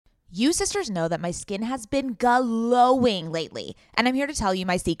You sisters know that my skin has been glowing lately, and I'm here to tell you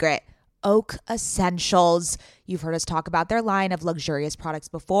my secret. Oak Essentials. You've heard us talk about their line of luxurious products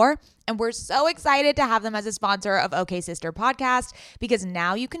before, and we're so excited to have them as a sponsor of OK Sister Podcast because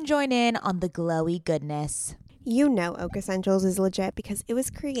now you can join in on the glowy goodness. You know Oak Essentials is legit because it was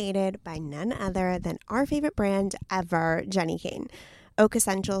created by none other than our favorite brand ever, Jenni Kayne. Oak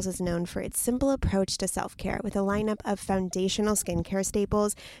Essentials is known for its simple approach to self-care with a lineup of foundational skincare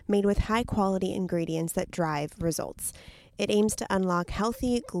staples made with high-quality ingredients that drive results. It aims to unlock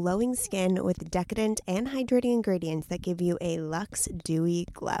healthy, glowing skin with decadent and hydrating ingredients that give you a luxe, dewy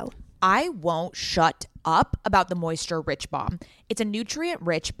glow. I won't shut up about the Moisture Rich Balm. It's a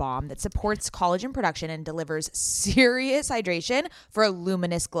nutrient-rich balm that supports collagen production and delivers serious hydration for a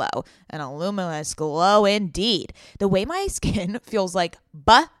luminous glow. And a luminous glow indeed. The way my skin feels like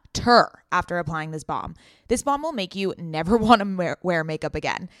butter after applying this balm. This balm will make you never want to wear makeup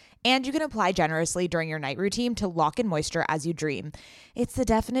again. And you can apply generously during your night routine to lock in moisture as you dream. It's the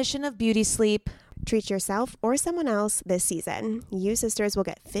definition of beauty sleep. Treat yourself or someone else this season. You sisters will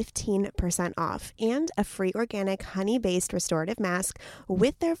get 15% off and a free organic honey-based restorative mask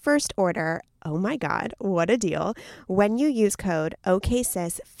with their first order. Oh my God, what a deal. When you use code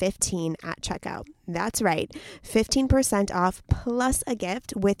OKSIS15 at checkout. That's right, 15% off plus a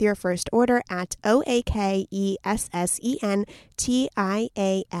gift with your first order at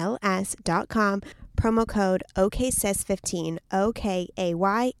OAKESSENTIALS.com. Promo code OKSIS15,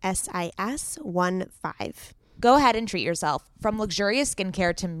 OKAYSIS15. Go ahead and treat yourself. From luxurious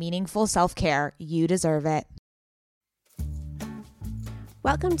skincare to meaningful self-care, you deserve it.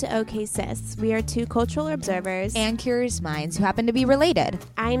 Welcome to OK Sis. We are two cultural observers And curious minds who happen to be related.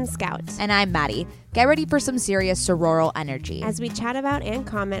 I'm Scout. And I'm Maddie. Get ready for some serious sororal energy. As we chat about and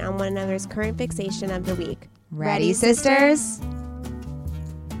comment on one another's current fixation of the week. Ready, sisters?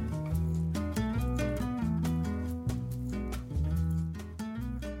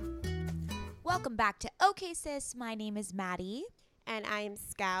 Welcome back to OK Sis. My name is Maddie. And I'm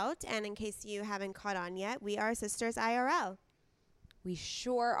Scout. And in case you haven't caught on yet, we are Sisters IRL. We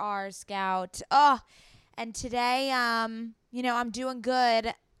sure are, Scout. Oh, and today, I'm doing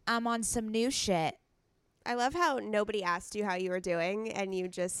good. I'm on some new shit. I love how nobody asked you how you were doing and you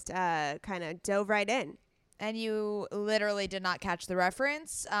just kind of dove right in. And you literally did not catch the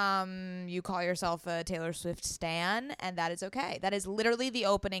reference. You call yourself a Taylor Swift stan, and that is okay. That is literally the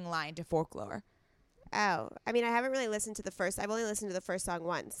opening line to Folklore. Oh, I mean, I haven't really listened to I've only listened to the first song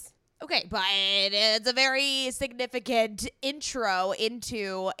once. Okay, but it's a very significant intro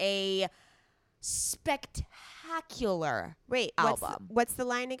into a spectacular album. What's the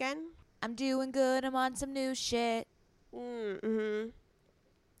line again? I'm doing good. I'm on some new shit. Mm-hmm.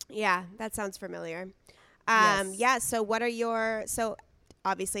 Yeah, that sounds familiar. Yes. Yeah, so so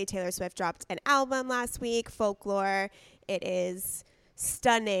obviously Taylor Swift dropped an album last week, Folklore. It is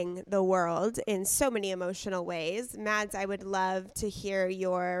stunning the world in so many emotional ways. Mads, I would love to hear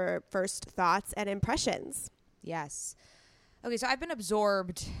your first thoughts and impressions. Yes. Okay, so I've been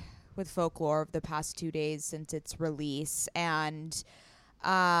absorbed with Folklore over the past 2 days since its release, and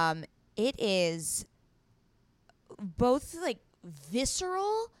it is both like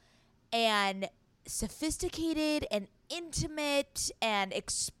visceral and sophisticated and intimate and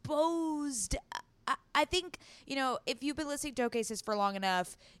exposed. I think, if you've been listening to OK Sis for long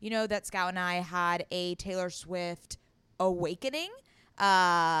enough, you know that Scout and I had a Taylor Swift awakening,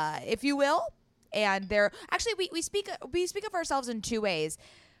 if you will. And we speak of ourselves in two ways: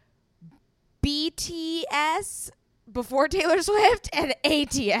 BTS before Taylor Swift and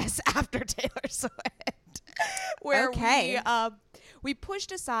ATS after Taylor Swift. Where we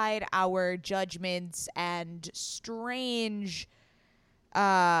pushed aside our judgments and strange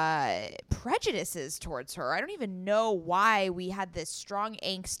prejudices towards her. I don't even know why we had this strong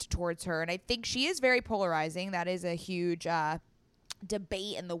angst towards her, and I think she is very polarizing. That is a huge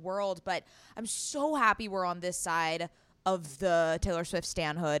debate in the world, but I'm so happy we're on this side of the Taylor Swift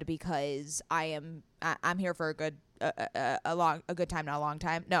stanhood because I'm here for a good time, not a long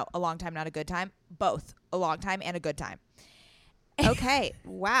time. No, a long time, not a good time. Both a long time and a good time. Okay.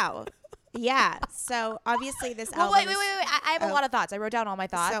 Wow. Yeah. So obviously this album. Wait. I have a lot of thoughts. I wrote down all my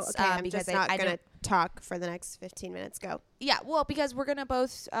thoughts. So, okay, I'm because just not going to talk for the next 15 minutes. Go. Yeah. Well, because we're going to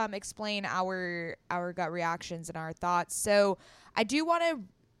both explain our gut reactions and our thoughts. So I do want to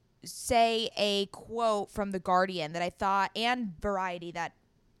say a quote from The Guardian that I thought, and Variety, that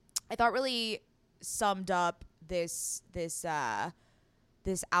I thought really summed up this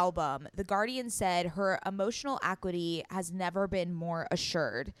album. The Guardian said her emotional acuity has never been more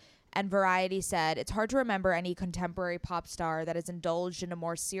assured. And Variety said, it's hard to remember any contemporary pop star that has indulged in a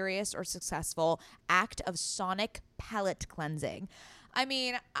more serious or successful act of sonic palate cleansing. I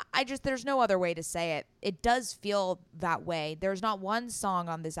mean, I just, there's no other way to say it. It does feel that way. There's not one song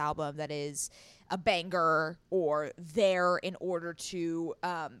on this album that is a banger or there in order to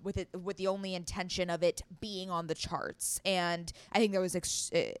with the only intention of it being on the charts. And I think that was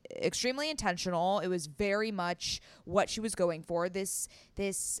extremely intentional. It was very much what she was going for. This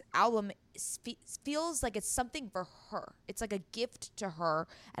album feels like it's something for her. It's like a gift to her,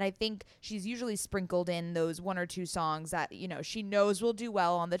 and I think she's usually sprinkled in those one or two songs that, you know, she knows will do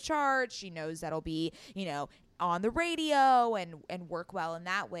well on the charts. She knows that'll be, you know, on the radio and work well in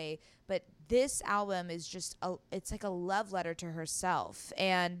that way. But this album is just it's like a love letter to herself.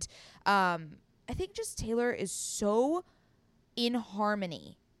 And I think just Taylor is so in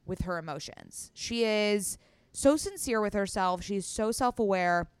harmony with her emotions. She is so sincere with herself. She's so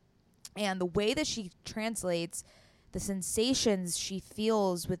self-aware. And the way that she translates the sensations she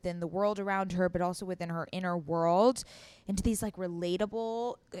feels within the world around her, but also within her inner world, into these like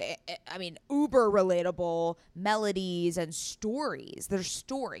relatable, I mean, uber relatable melodies and stories. They're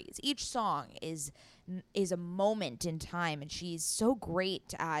stories. Each song is a moment in time, and she's so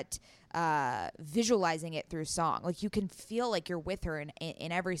great at visualizing it through song. Like, you can feel like you're with her in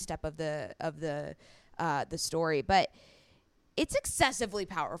every step of the story. But it's excessively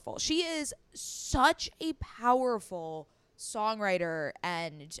powerful. She is such a powerful songwriter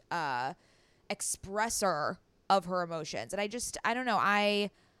and expresser of her emotions. And I don't know.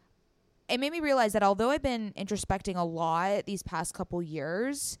 It made me realize that although I've been introspecting a lot these past couple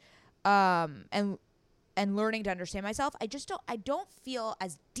years, and learning to understand myself, I don't feel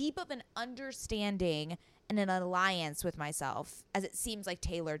as deep of an understanding and an alliance with myself as it seems like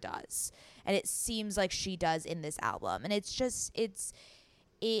Taylor does, and it seems like she does in this album. And it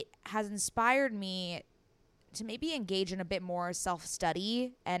has inspired me to maybe engage in a bit more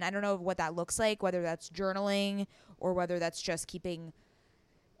self-study. And I don't know what that looks like, whether that's journaling or whether that's just keeping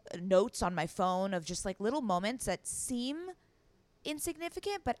notes on my phone of just like little moments that seem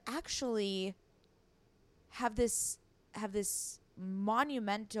insignificant but actually have this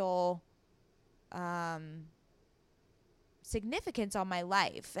monumental significance on my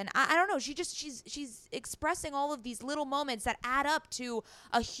life. And I don't know, she's expressing all of these little moments that add up to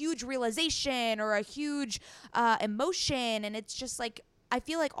a huge realization or a huge emotion. And it's just like, I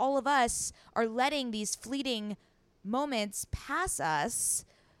feel like all of us are letting these fleeting moments pass us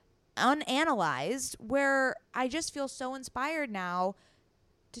unanalyzed, where I just feel so inspired now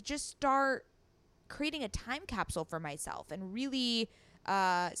to just start creating a time capsule for myself and really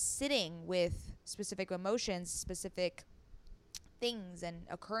sitting with specific emotions, specific things and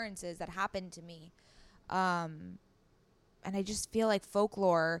occurrences that happened to me. And I just feel like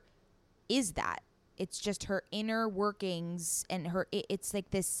Folklore is that. It's just her inner workings and it's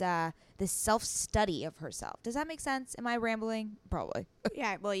like this self-study of herself. Does that make sense? Am I rambling? Probably.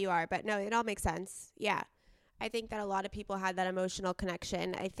 Yeah, well, you are, but no, it all makes sense. Yeah. I think that a lot of people had that emotional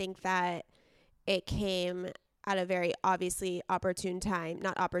connection. I think that it came at a very obviously opportune time,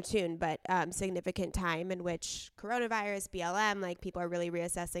 not opportune, but significant time in which coronavirus, BLM, like people are really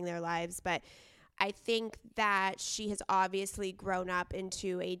reassessing their lives. But I think that she has obviously grown up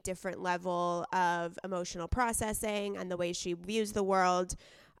into a different level of emotional processing and the way she views the world.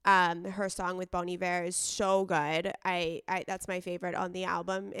 Her song with Bon Iver is so good. I that's my favorite on the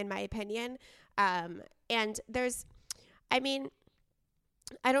album, in my opinion. And there's, I mean,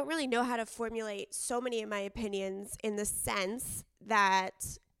 I don't really know how to formulate so many of my opinions in the sense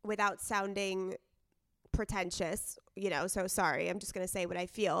that, without sounding pretentious, so sorry, I'm just going to say what I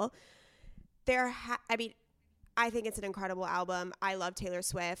feel. I think it's an incredible album. I love Taylor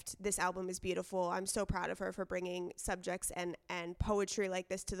Swift. This album is beautiful. I'm so proud of her for bringing subjects and poetry like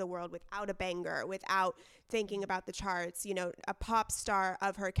this to the world without a banger, without thinking about the charts. A pop star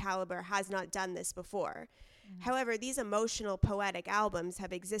of her caliber has not done this before. However, these emotional, poetic albums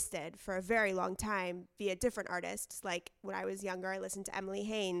have existed for a very long time via different artists. Like, when I was younger, I listened to Emily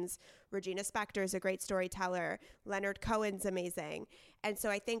Haines. Regina Spektor is a great storyteller. Leonard Cohen's amazing. And so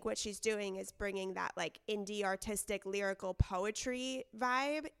I think what she's doing is bringing that, like, indie, artistic, lyrical poetry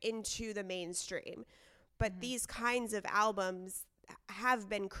vibe into the mainstream. But these kinds of albums have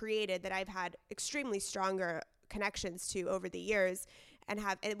been created that I've had extremely stronger connections to over the years, and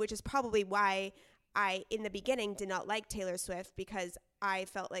which is probably why I, in the beginning, did not like Taylor Swift, because I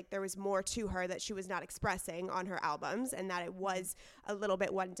felt like there was more to her that she was not expressing on her albums, and that it was a little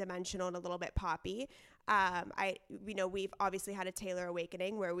bit one-dimensional and a little bit poppy. We've obviously had a Taylor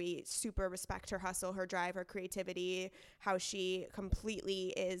awakening where we super respect her hustle, her drive, her creativity, how she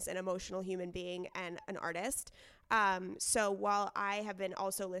completely is an emotional human being and an artist. So while I have been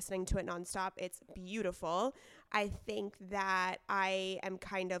also listening to it nonstop, it's beautiful. I think that I am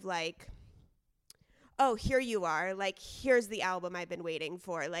kind of like, oh, here you are. Like, here's the album I've been waiting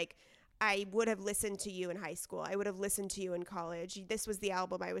for. Like, I would have listened to you in high school. I would have listened to you in college. This was the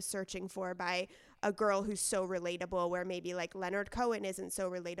album I was searching for by a girl who's so relatable, where maybe like Leonard Cohen isn't so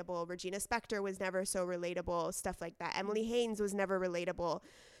relatable. Regina Spektor was never so relatable, stuff like that. Emily Haynes was never relatable.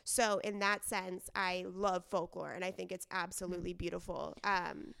 So in that sense, I love Folklore, and I think it's absolutely beautiful.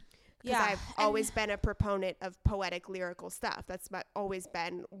 Because I've always been a proponent of poetic, lyrical stuff. That's always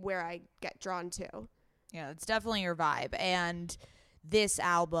been where I get drawn to. Yeah, it's definitely your vibe. And this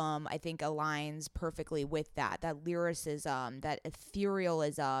album, I think, aligns perfectly with that lyricism, that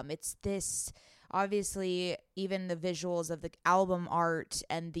etherealism. It's this, obviously, even the visuals of the album art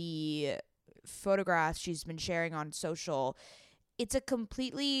and the photographs she's been sharing on social, it's a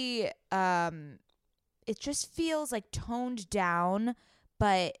completely, it just feels like toned down,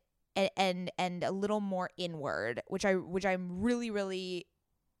 but, and a little more inward, which I'm really, really,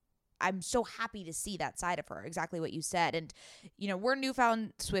 I'm so happy to see that side of her, exactly what you said. And, we're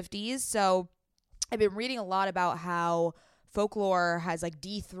newfound Swifties, so I've been reading a lot about how Folklore has like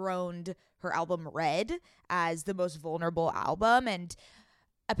dethroned her album Red as the most vulnerable album. And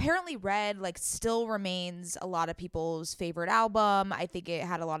apparently Red like still remains a lot of people's favorite album. I think it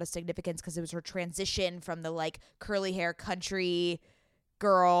had a lot of significance because it was her transition from the like curly hair country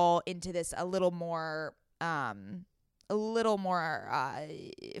girl into this a little more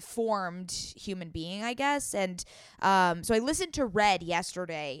formed human being, I guess. And so I listened to Red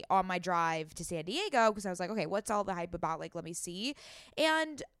yesterday on my drive to San Diego because I was like, okay, what's all the hype about? Like, let me see.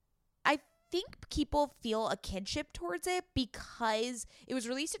 And I think people feel a kinship towards it because it was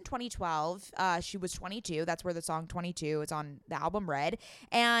released in 2012. She was 22. That's where the song 22 is on the album Red.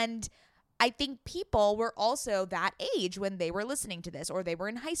 And I think people were also that age when they were listening to this, or they were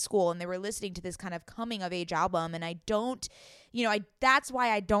in high school and they were listening to this kind of coming of age album. And I don't, that's why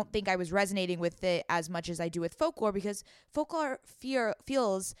I don't think I was resonating with it as much as I do with Folklore, because Folklore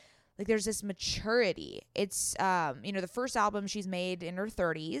feels like there's this maturity. It's, the first album she's made in her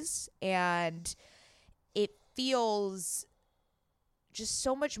 30s, and it feels just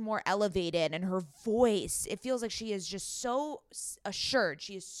so much more elevated, and her voice, it feels like she is just so assured.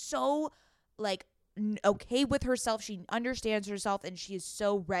 She is so like okay with herself. She understands herself, and she is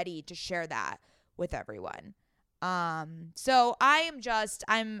so ready to share that with everyone. So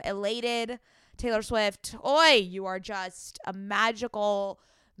I'm elated. Taylor Swift, oi, you are just a magical,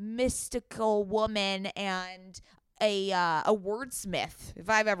 mystical woman and a wordsmith,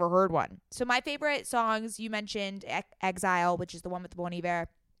 if I've ever heard one. So my favorite songs, you mentioned Exile, which is the one with Bon Iver.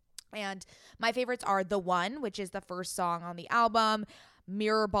 And my favorites are The One, which is the first song on the album,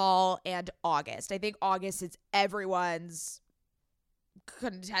 Mirror Ball, and August. I think August is everyone's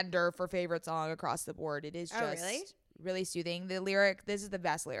contender for favorite song across the board. It is just really soothing. The lyric, this is the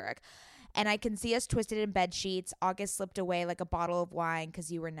best lyric. And I can see us twisted in bed sheets. August slipped away like a bottle of wine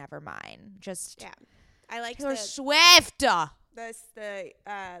because you were never mine. Just, yeah. I like Taylor Swift. I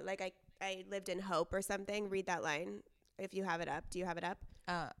lived in hope or something. Read that line if you have it up. Do you have it up?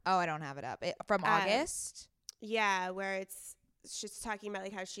 I don't have it up. From August? Yeah, where she's talking about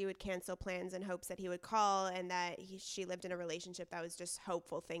like how she would cancel plans in hopes that he would call, and that she lived in a relationship that was just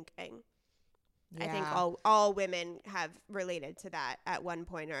hopeful thinking. Yeah. I think all women have related to that at one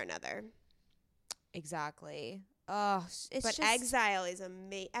point or another. Exactly. Oh, but Exile is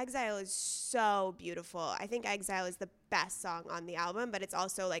Exile is so beautiful. I think Exile is the best song on the album, but it's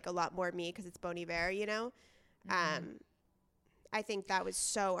also like a lot more me because it's Bon Iver, Mm-hmm. I think that was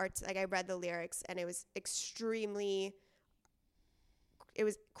so like I read the lyrics, and it was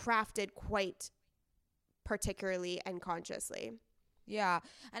crafted quite particularly and consciously. Yeah,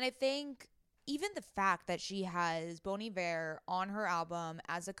 and I think even the fact that she has Bon Iver on her album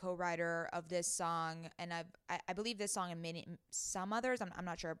as a co-writer of this song, and I believe this song and some others, I'm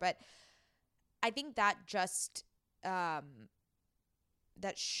not sure, but I think that just that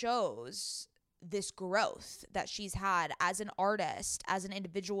shows this growth that she's had as an artist, as an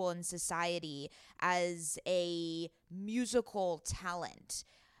individual in society, as a musical talent.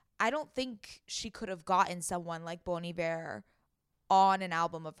 I don't think she could have gotten someone like Bon Iver on an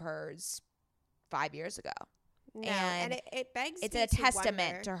album of hers 5 years ago. No, and it begs it's me a to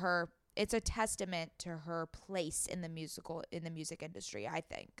testament wonder. to her it's a testament to her place in the music industry, I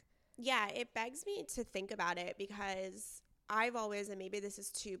think. Yeah, it begs me to think about it because I've always, and maybe this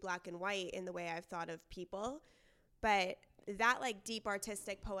is too black and white in the way I've thought of people, but that like deep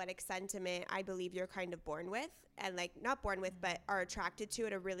artistic poetic sentiment, I believe you're kind of born with, and like not born with, but are attracted to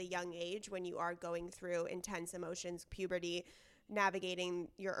at a really young age when you are going through intense emotions, puberty, navigating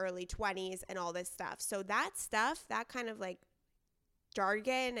your early 20s and all this stuff. So that stuff, that kind of like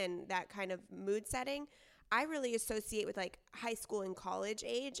jargon and that kind of mood setting, I really associate with like high school and college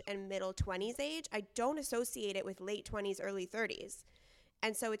age and middle 20s age. I don't associate it with late 20s, early 30s.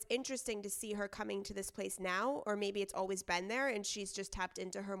 And so it's interesting to see her coming to this place now, or maybe it's always been there and she's just tapped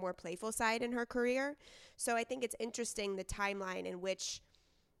into her more playful side in her career. So I think it's interesting the timeline in which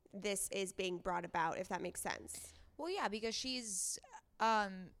this is being brought about, if that makes sense. Well, yeah, because she's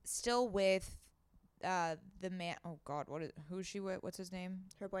still with the man. Oh God, who's she with? What's his name?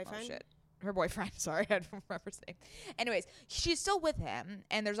 Her boyfriend? Oh shit. Her boyfriend. Sorry, I don't remember his name. Anyways, she's still with him,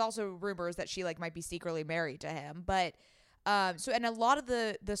 and there's also rumors that she like might be secretly married to him. But and a lot of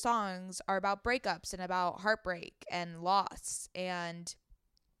the songs are about breakups and about heartbreak and loss, and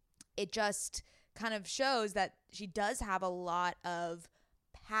it just kind of shows that she does have a lot of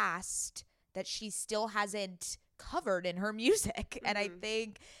past that she still hasn't covered in her music. And I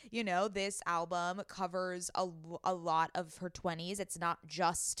think, this album covers a lot of her 20s. It's not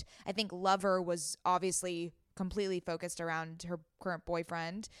just, I think Lover was obviously completely focused around her current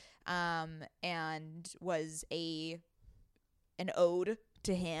boyfriend, and was an ode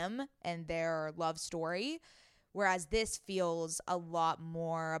to him and their love story, whereas this feels a lot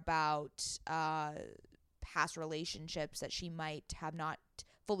more about past relationships that she might have not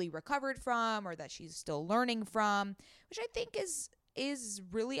fully recovered from, or that she's still learning from, which I think is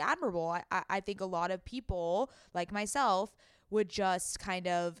really admirable. I think a lot of people like myself would just kind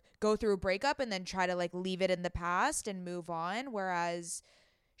of go through a breakup and then try to like leave it in the past and move on, whereas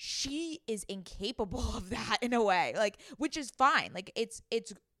she is incapable of that in a way, like, which is fine. Like it's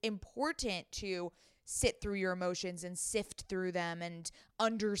important to sit through your emotions and sift through them and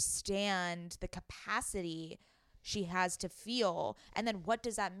understand the capacity she has to feel, and then what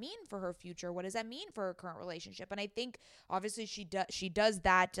does that mean for her future? What does that mean for her current relationship? And I think obviously she does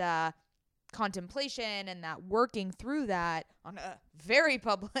that contemplation and that working through that on a very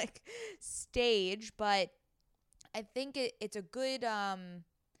public stage, but I think it's a good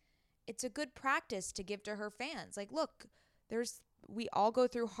practice to give to her fans. Like, look, we all go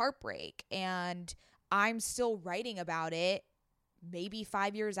through heartbreak, and I'm still writing about it maybe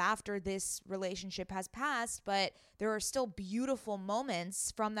 5 years after this relationship has passed, but there are still beautiful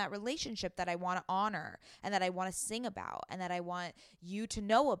moments from that relationship that I want to honor and that I want to sing about and that I want you to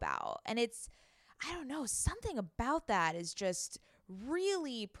know about. And it's, I don't know, something about that is just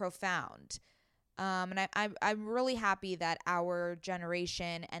really profound. And I'm really happy that our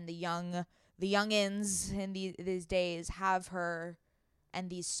generation and the youngins in these days have her and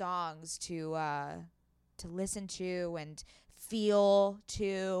these songs to listen to and feel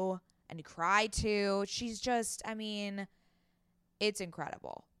to and cry to. She's just, I mean, it's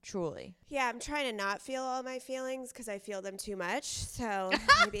incredible, truly. Yeah, I'm trying to not feel all my feelings because I feel them too much. So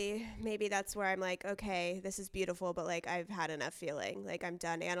maybe that's where I'm like, okay, this is beautiful, but like I've had enough feeling. Like I'm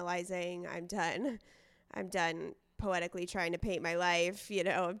done analyzing. I'm done poetically trying to paint my life.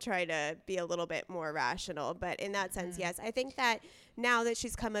 I'm trying to be a little bit more rational. But in that sense, yes, I think that now that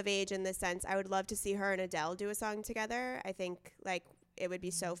she's come of age in this sense, I would love to see her and Adele do a song together. I think like it would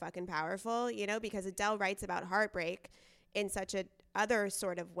be so fucking powerful, because Adele writes about heartbreak in such a other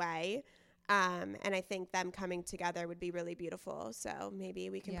sort of way. And I think them coming together would be really beautiful. So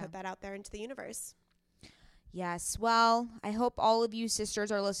maybe we can put that out there into the universe. Yes. Well, I hope all of you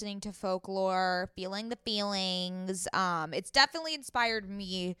sisters are listening to Folklore, feeling the feelings. It's definitely inspired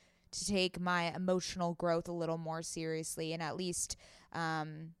me to take my emotional growth a little more seriously, and at least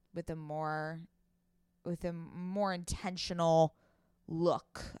with a more intentional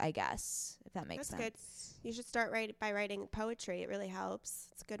look, I guess, if that makes sense. That's good. You should start by writing poetry. It really helps.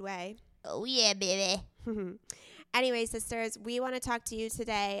 It's a good way. Oh yeah, baby. Anyway, sisters, we want to talk to you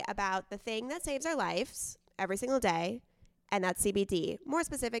today about the thing that saves our lives every single day, and that's CBD. More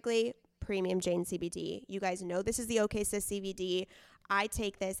specifically, Premium Jane CBD. You guys know this is the OK Sis CBD. I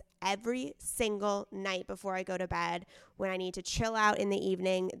take this every single night before I go to bed when I need to chill out in the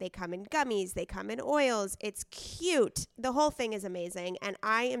evening. They come in gummies. They come in oils. It's cute. The whole thing is amazing, and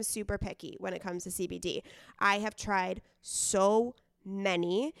I am super picky when it comes to CBD. I have tried so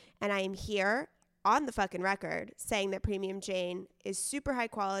many, and I am here on the fucking record saying that Premium Jane is super high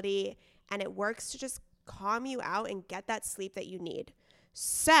quality, and it works to just calm you out and get that sleep that you need.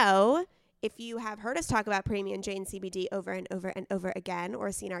 So If you have heard us talk about Premium Jane CBD over and over and over again,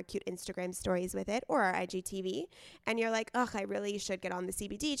 or seen our cute Instagram stories with it, or our IGTV, and you're like, ugh, I really should get on the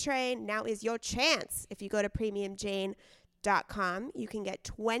CBD train, now is your chance. If you go to premiumjane.com, you can get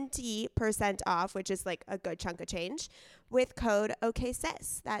 20% off, which is like a good chunk of change, with code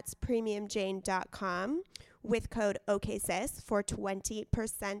OKSIS. That's premiumjane.com with code OKSIS for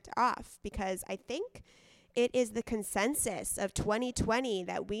 20% off, because I think it is the consensus of 2020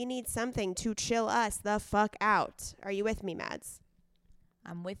 that we need something to chill us the fuck out. Are you with me, Mads?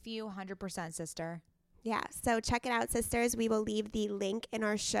 I'm with you 100%, sister. Yeah, so check it out, sisters. We will leave the link in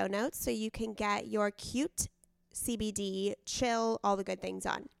our show notes so you can get your cute CBD, chill, all the good things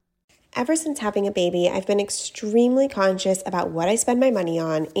on. Ever since having a baby, I've been extremely conscious about what I spend my money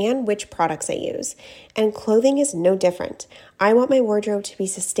on and which products I use. And clothing is no different. I want my wardrobe to be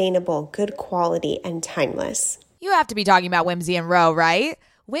sustainable, good quality, and timeless. You have to be talking about Whimsy and Row, right?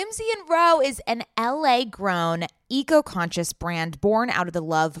 Whimsy and Row is an LA-grown, eco-conscious brand born out of the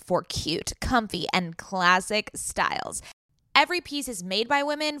love for cute, comfy, and classic styles. Every piece is made by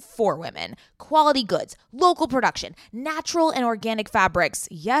women for women. Quality goods, local production, natural and organic fabrics.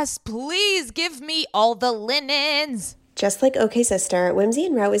 Yes, please give me all the linens. Just like OK Sister, Whimsy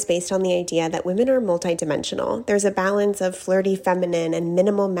and Row is based on the idea that women are multidimensional. There's a balance of flirty feminine and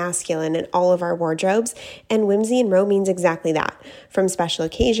minimal masculine in all of our wardrobes, and Whimsy and Row means exactly that. From special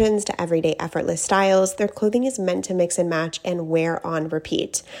occasions to everyday effortless styles, their clothing is meant to mix and match and wear on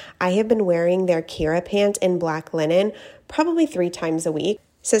repeat. I have been wearing their Kira pant in black linen probably 3 times a week.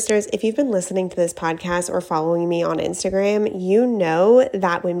 Sisters, if you've been listening to this podcast or following me on Instagram, you know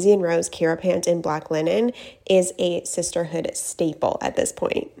that Whimsy and Row's Kira pant in black linen is a sisterhood staple at this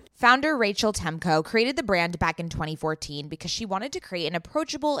point. Founder Rachel Temko created the brand back in 2014 because she wanted to create an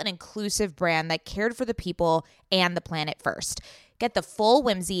approachable and inclusive brand that cared for the people and the planet first. Get the full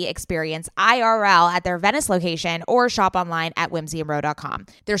Whimsy experience IRL at their Venice location or shop online at whimsyandrow.com.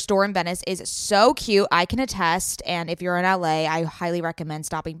 Their store in Venice is so cute, I can attest, and if you're in LA, I highly recommend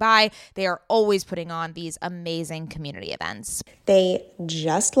stopping by. They are always putting on these amazing community events. They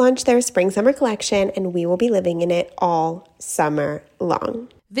just launched their spring-summer collection, and we will be living in it all summer long.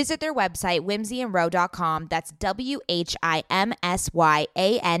 Visit their website, whimsyandrow.com. That's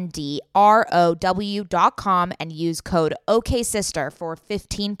WHIMSYANDROW.com and use code OKSister for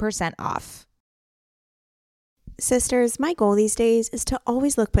 15% off. Sisters, my goal these days is to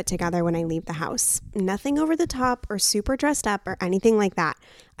always look put together when I leave the house. Nothing over the top or super dressed up or anything like that.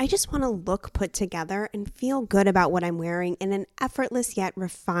 I just want to look put together and feel good about what I'm wearing in an effortless yet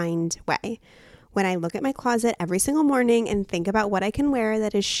refined way. When I look at my closet every single morning and think about what I can wear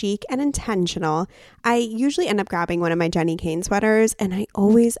that is chic and intentional, I usually end up grabbing one of my Jenni Kayne sweaters, and I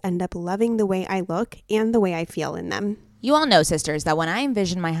always end up loving the way I look and the way I feel in them. You all know, sisters, that when I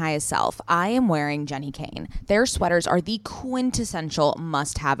envision my highest self, I am wearing Jenni Kayne. Their sweaters are the quintessential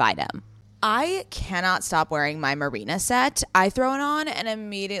must-have item. I cannot stop wearing my Marina set. I throw it on and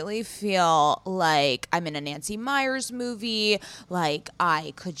immediately feel like I'm in a Nancy Meyers movie, like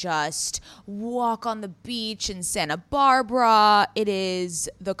I could just walk on the beach in Santa Barbara. It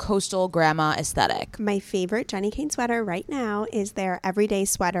is the coastal grandma aesthetic. My favorite Jenni Kayne sweater right now is their everyday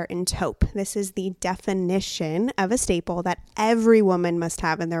sweater in taupe. This is the definition of a staple that every woman must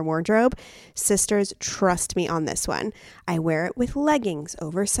have in their wardrobe. Sisters, trust me on this one. I wear it with leggings,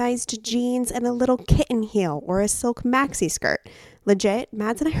 oversized jeans, and a little kitten heel or a silk maxi skirt. Legit,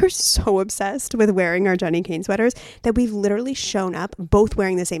 Mads and I are so obsessed with wearing our Jenni Kayne sweaters that we've literally shown up both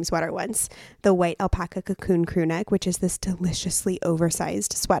wearing the same sweater once. The white alpaca cocoon crew neck, which is this deliciously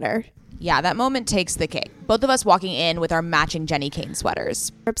oversized sweater. Yeah, that moment takes the cake. Both of us walking in with our matching Jenni Kayne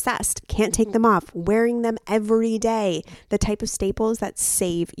sweaters. We're obsessed. Can't take them off. Wearing them every day. The type of staples that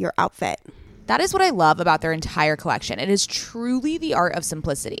save your outfit. That is what I love about their entire collection. It is truly the art of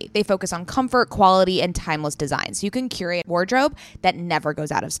simplicity. They focus on comfort, quality, and timeless designs. You can curate a wardrobe that never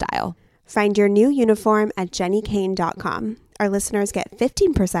goes out of style. Find your new uniform at JenniKayne.com. Our listeners get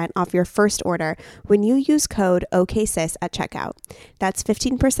 15% off your first order when you use code OKSIS at checkout. That's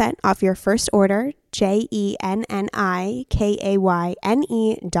 15% off your first order,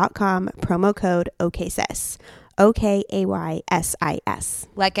 JenniKayne.com, promo code OKSIS. OKAYSIS.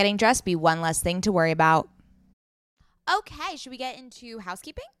 Let getting dressed be one less thing to worry about. Okay, should we get into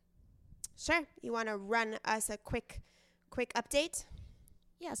housekeeping? Sure. You want to run us a quick update?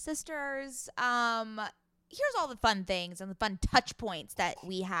 Yeah, sisters. Here's all the fun things and the fun touch points that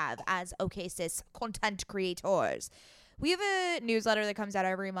we have as OKSIS content creators. We have a newsletter that comes out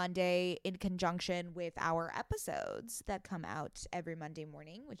every Monday in conjunction with our episodes that come out every Monday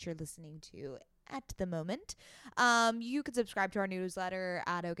morning, which you're listening to at the moment. You can subscribe to our newsletter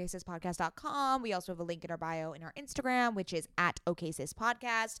at oksispodcast.com. We also have a link in our bio in our Instagram, which is at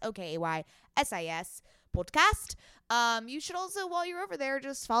oksispodcast, OKAYSIS podcast. You should also, while you're over there,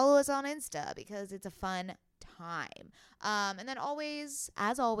 just follow us on Insta because it's a fun time. And then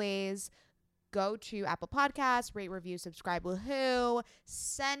as always, go to Apple Podcasts, rate, review, subscribe, woohoo.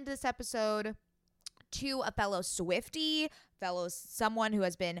 Send this episode to a fellow Swiftie, someone who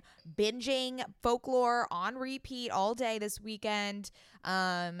has been binging Folklore on repeat all day this weekend,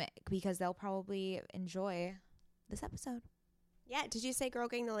 because they'll probably enjoy this episode. Yeah, did you say Girl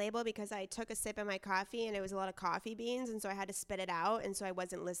Gang the Label? Because I took a sip of my coffee and it was a lot of coffee beans, and so I had to spit it out, and so I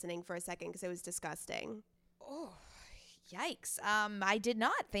wasn't listening for a second because it was disgusting. Oh, yikes. I did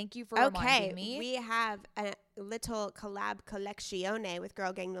not. Thank you for reminding me. We have a little collab collezione with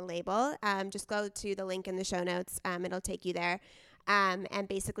Girl Gang the Label. Just go to the link in the show notes. It'll take you there. And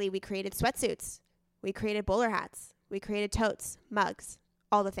basically we created sweatsuits. We created bowler hats. We created totes, mugs,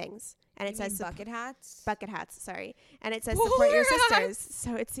 all the things. And it says bucket hats? Bucket hats, sorry. And it says support your sisters.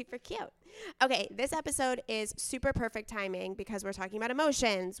 So it's super cute. Okay, this episode is super perfect timing because we're talking about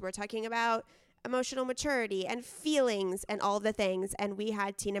emotions. We're talking about emotional maturity and feelings and all the things. And we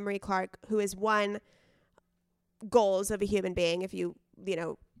had Tina Marie Clark, who is one, goals of a human being, if you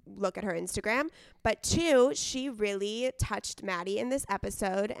look at her Instagram. But two, she really touched Maddie in this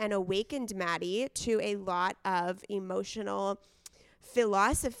episode and awakened Maddie to a lot of emotional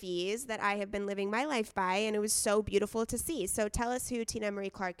philosophies that I have been living my life by, and it was so beautiful to see. So tell us who Tina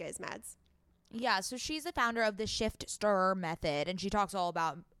Marie Clark is, Mads. Yeah, so she's the founder of the Shift Stirrer method, and she talks all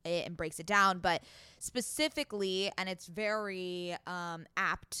about it and breaks it down, but specifically, and it's very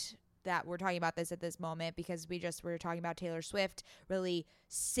apt that we're talking about this at this moment because we're talking about Taylor Swift really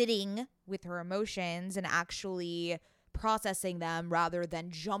sitting with her emotions and actually processing them rather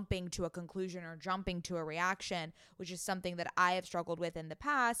than jumping to a conclusion or jumping to a reaction, which is something that I have struggled with in the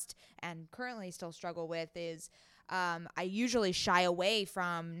past and currently still struggle with. Is I usually shy away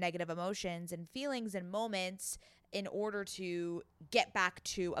from negative emotions and feelings and moments in order to get back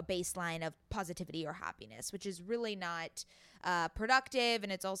to a baseline of positivity or happiness, which is really not productive,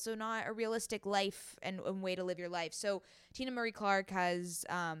 and it's also not a realistic life and way to live your life. So Tina Marie Clark has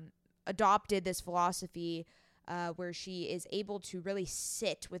adopted this philosophy where she is able to really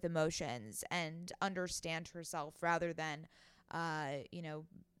sit with emotions and understand herself rather than,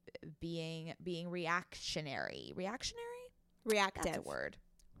 being reactionary. Reactive. That's a word.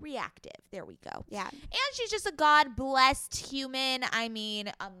 Reactive. There we go. Yeah. And she's just a God-blessed human. I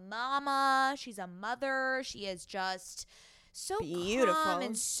mean, a mama. She's a mother. She is just so beautiful, calm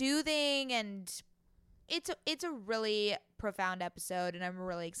and soothing, and it's a really profound episode, and I'm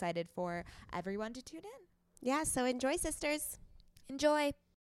really excited for everyone to tune in. Yeah, so enjoy, sisters. Enjoy.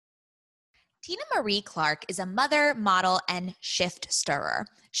 Tina Marie Clark is a mother, model, and shift stirrer.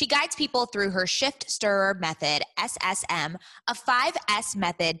 She guides people through her Shift Stirrer method, SSM, a 5S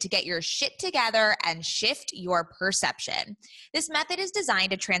method to get your shit together and shift your perception. This method is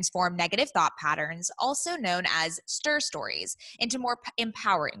designed to transform negative thought patterns, also known as stir stories, into more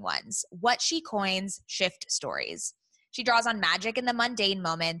empowering ones, what she coins shift stories. She draws on magic in the mundane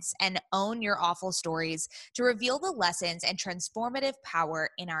moments and own your awful stories to reveal the lessons and transformative power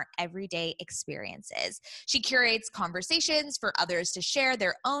in our everyday experiences. She curates conversations for others to share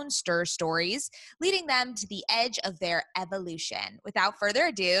their own stir stories, leading them to the edge of their evolution. Without further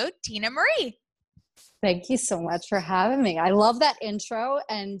ado, Tina Marie. Thank you so much for having me. I love that intro,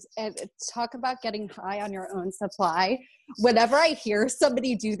 and talk about getting high on your own supply. Whenever I hear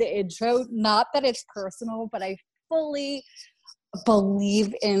somebody do the intro, not that it's personal, but I fully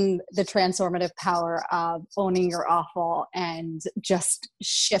believe in the transformative power of owning your awful and just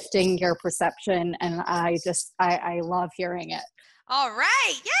shifting your perception. And I love hearing it. All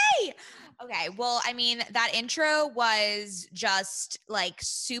right. Yay. Okay. Well, I mean, that intro was just like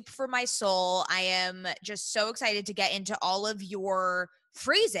soup for my soul. I am just so excited to get into all of your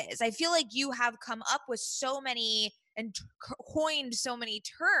phrases. I feel like you have come up with so many and coined so many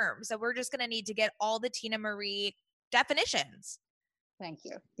terms that we're just going to need to get all the Tina Marie definitions. Thank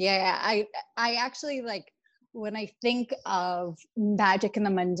you. Yeah. I actually, like, when I think of magic in the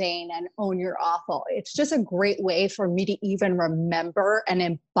mundane and own your awful, it's just a great way for me to even remember and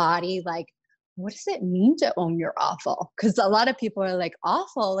embody, like, what does it mean to own your awful? Because a lot of people are like,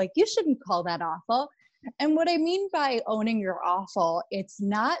 awful, like, you shouldn't call that awful. And what I mean by owning your awful, it's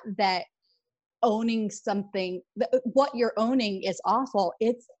not that owning something, what you're owning is awful.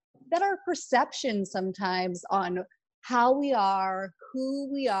 It's that our perception sometimes on how we are,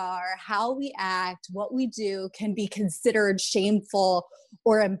 who we are, how we act, what we do can be considered shameful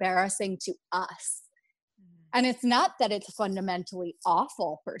or embarrassing to us. And it's not that it's fundamentally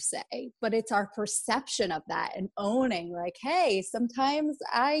awful per se, but it's our perception of that and owning like, hey, sometimes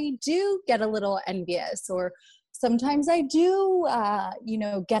I do get a little envious, or sometimes I do,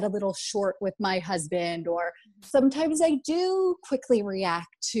 get a little short with my husband, or sometimes I do quickly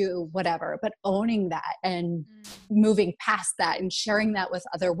react to whatever, but owning that and moving past that and sharing that with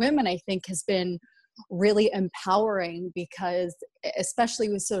other women, I think has been really empowering, because especially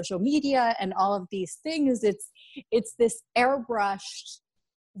with social media and all of these things, it's this airbrushed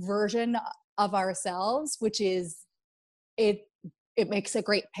version of ourselves, which is it makes a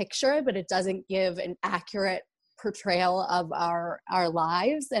great picture, but it doesn't give an accurate portrayal of our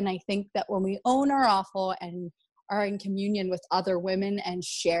lives. And I think that when we own our awful and are in communion with other women and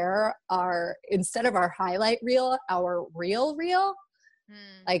share instead of our highlight reel, our real,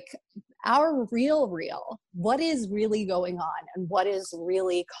 like our real, what is really going on and what is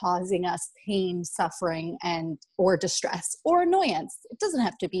really causing us pain, suffering, and or distress or annoyance. It doesn't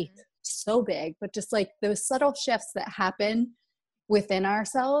have to be so big, but just like those subtle shifts that happen within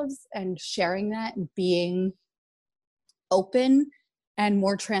ourselves, and sharing that and being open and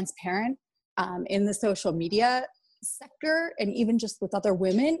more transparent in the social media sector, and even just with other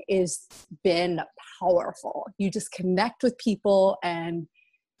women, is been powerful. You just connect with people, and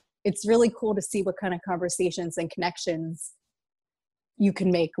it's really cool to see what kind of conversations and connections you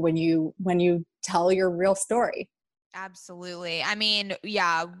can make when you tell your real story. Absolutely. I mean,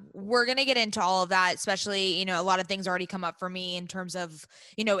 yeah, we're going to get into all of that, especially, a lot of things already come up for me in terms of,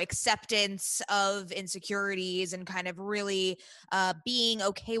 acceptance of insecurities and kind of really being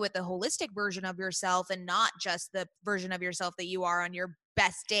okay with the holistic version of yourself, and not just the version of yourself that you are on your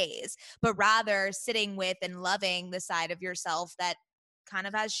best days, but rather sitting with and loving the side of yourself that kind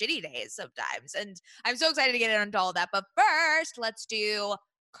of has shitty days sometimes. And I'm so excited to get into all of that. But first, let's do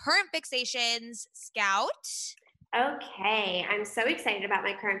current fixations. Scout. Okay, I'm so excited about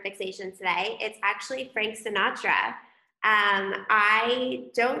my current fixation today. It's actually Frank Sinatra. I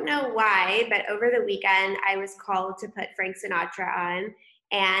don't know why, but over the weekend I was called to put Frank Sinatra on.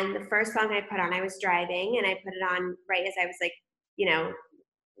 And the first song I put on, I was driving and I put it on right as I was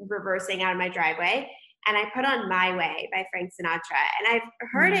reversing out of my driveway. And I put on My Way by Frank Sinatra. And I've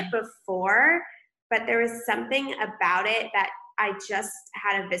heard it before, but there was something about it that I just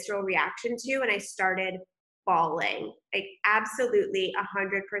had a visceral reaction to, and I started bawling, like absolutely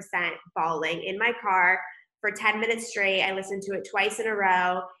 100% bawling in my car for 10 minutes straight. I listened to it twice in a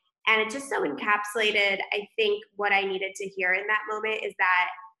row, and it just so encapsulated, I think, what I needed to hear in that moment is that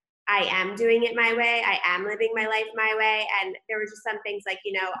I am doing it my way. I am living my life my way. And there were just some things like,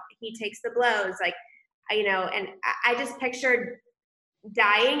 he takes the blows, like, and I just pictured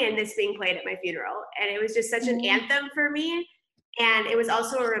dying and this being played at my funeral. And it was just such an anthem for me. And it was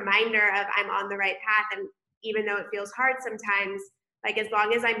also a reminder of I'm on the right path. And even though it feels hard sometimes, like as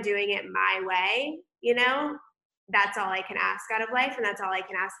long as I'm doing it my way, that's all I can ask out of life. And that's all I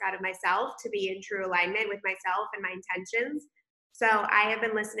can ask out of myself, to be in true alignment with myself and my intentions. So I have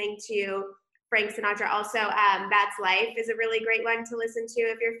been listening to Frank Sinatra. Also, That's Life is a really great one to listen to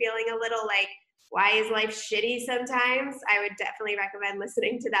if you're feeling a little like, why is life shitty sometimes? I would definitely recommend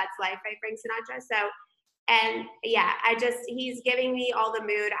listening to That's Life by Frank Sinatra. So, and yeah, he's giving me all the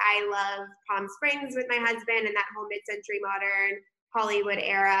mood. I love Palm Springs with my husband and that whole mid-century modern Hollywood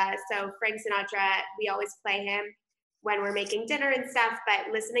era. So Frank Sinatra, we always play him when we're making dinner and stuff,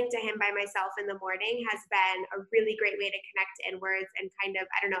 but listening to him by myself in the morning has been a really great way to connect inwards and kind of,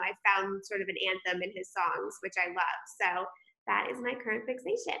 I don't know, I found sort of an anthem in his songs, which I love. So that is my current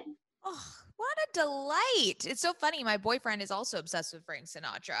fixation. Oh, what a delight. It's so funny. My boyfriend is also obsessed with Frank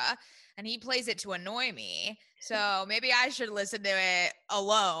Sinatra, and he plays it to annoy me. So maybe I should listen to it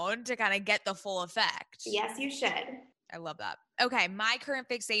alone to kind of get the full effect. Yes, you should. I love that. Okay, my current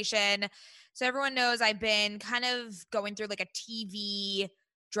fixation. So everyone knows I've been kind of going through like a TV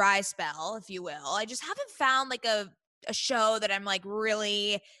dry spell, if you will. I just haven't found like a show that I'm like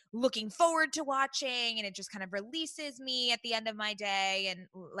really looking forward to watching, and it just kind of releases me at the end of my day and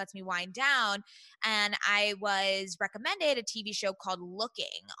lets me wind down. And I was recommended a TV show called Looking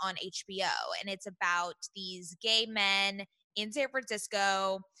on HBO, and it's about these gay men in San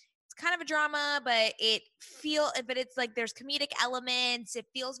Francisco. It's kind of a drama, but it's like there's comedic elements. It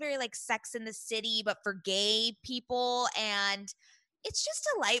feels very like Sex in the City, but for gay people. And it's just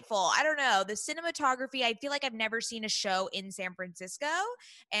delightful. I don't know. The cinematography, I feel like I've never seen a show in San Francisco,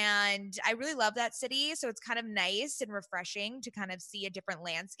 and I really love that city. So it's kind of nice and refreshing to kind of see a different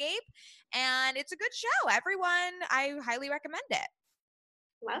landscape. And it's a good show. Everyone, I highly recommend it.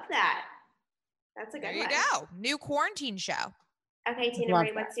 Love that. That's a good one. There you go. New quarantine show. Okay, Tina Love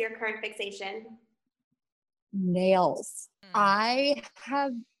Marie, what's your current fixation? Nails. I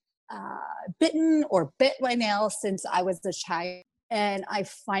have bitten or bit my nails since I was a child. And I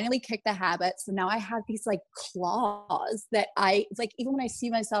finally kicked the habit. So now I have these like claws that I like, even when I see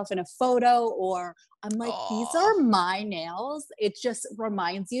myself in a photo or I'm like, these are my nails. It just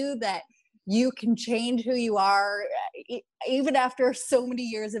reminds you that you can change who you are. Even after so many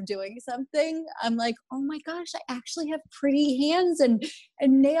years of doing something, I'm like, oh my gosh, I actually have pretty hands and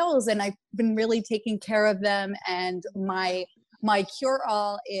nails. And I've been really taking care of them. And my cure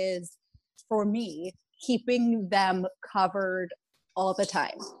all is, for me, keeping them covered all the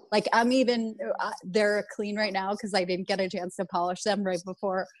time. Like I'm even, they're clean right now because I didn't get a chance to polish them right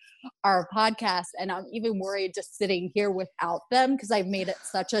before our podcast. And I'm even worried just sitting here without them because I've made it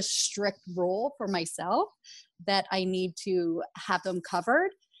such a strict rule for myself that I need to have them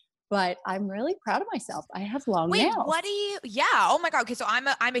covered. But I'm really proud of myself. I have long nails. What do you, oh my God. Okay. So I'm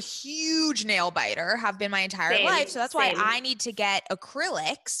a huge nail biter, have been my entire life. So that's why I need to get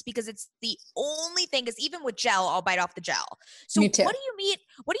acrylics because it's the only thing, because even with gel, I'll bite off the gel. So Me too. What do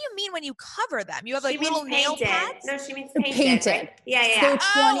you mean when you cover them? You have like little nail pads? No, she means painted. Right? Yeah. So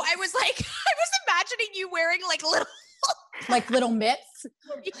I was imagining you wearing like little like little mitts,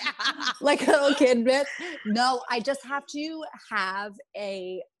 like a little kid mitts. No, I just have to have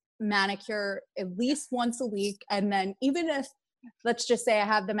a manicure at least once a week. And then even if, let's just say I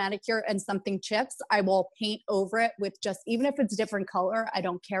have the manicure and something chips, I will paint over it with just, even if it's a different color, I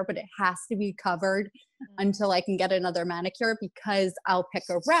don't care, but it has to be covered until I can get another manicure because I'll pick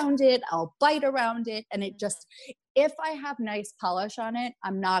around it, I'll bite around it. And it just, if I have nice polish on it,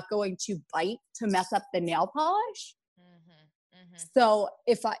 I'm not going to bite to mess up the nail polish. So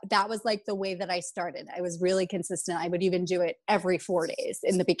that was like the way that I started. I was really consistent. I would even do it every 4 days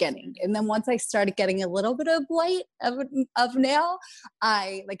in the beginning. And then once I started getting a little bit of blight of nail,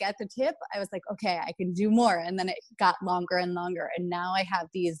 I like at the tip, I was like, okay, I can do more. And then it got longer and longer. And now I have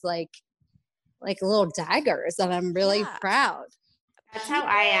these like little daggers and I'm really proud. That's how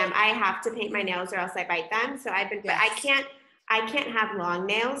I am. I have to paint my nails or else I bite them. So but I can't have long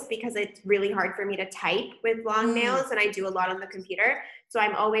nails because it's really hard for me to type with long nails and I do a lot on the computer. So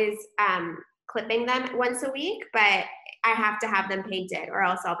I'm always clipping them once a week, but I have to have them painted or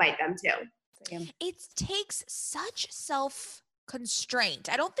else I'll bite them too. Same. It takes such self-constraint.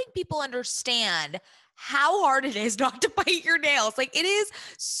 I don't think people understand how hard it is not to bite your nails. Like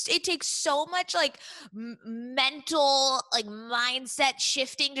it takes so much like mental, like mindset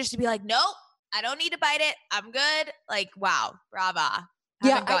shifting just to be like, nope. I don't need to bite it. I'm good. Like, wow, brava.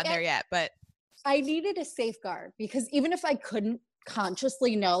 Haven't gotten there yet, but I needed a safeguard because even if I couldn't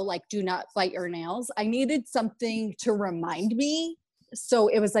consciously know, like, do not bite your nails, I needed something to remind me. So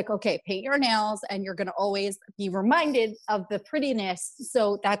it was like, okay, paint your nails and you're going to always be reminded of the prettiness.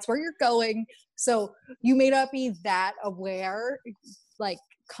 So that's where you're going. So you may not be that aware, like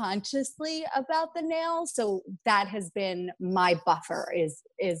consciously about the nails. So that has been my buffer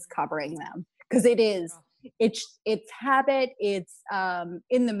is covering them. Because it's habit. It's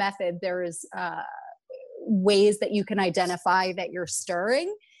in the method, there's ways that you can identify that you're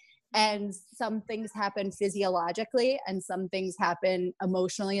stirring. And some things happen physiologically and some things happen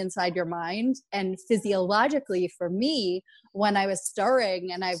emotionally inside your mind. And physiologically for me, when I was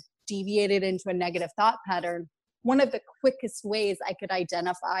stirring and I've deviated into a negative thought pattern, one of the quickest ways I could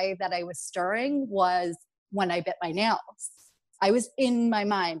identify that I was stirring was when I bit my nails. I was in my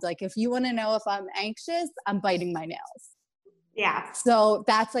mind. Like, if you want to know if I'm anxious, I'm biting my nails. Yeah. So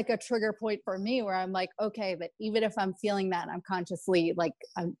that's like a trigger point for me where I'm like, okay, but even if I'm feeling that, I'm consciously like,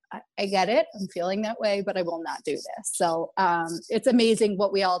 I get it. I'm feeling that way, but I will not do this. So it's amazing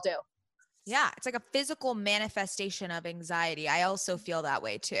what we all do. Yeah. It's like a physical manifestation of anxiety. I also feel that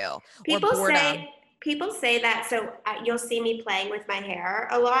way too. People say that. So you'll see me playing with my hair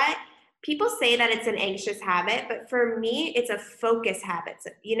a lot. People say that it's an anxious habit, but for me, it's a focus habit. So,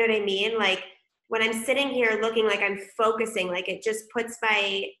 you know what I mean? Like when I'm sitting here looking like I'm focusing, like it just puts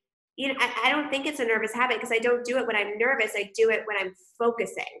my, I don't think it's a nervous habit because I don't do it when I'm nervous. I do it when I'm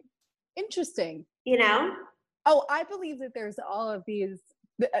focusing. Interesting. Oh, I believe that there's all of these,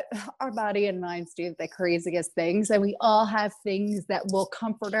 our body and minds do the craziest things. And we all have things that will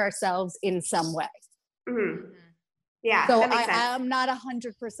comfort ourselves in some way. Mm-hmm. Yeah. So I'm not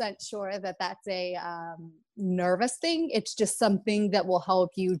 100% sure that that's a nervous thing. It's just something that will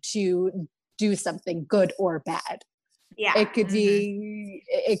help you to do something good or bad. Yeah. It could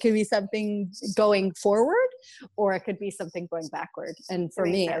be something going forward or it could be something going backward. And for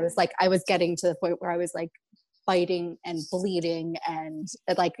me, I was getting to the point where I was like biting and bleeding and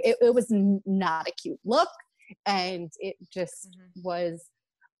like, it was not a cute look. And it just was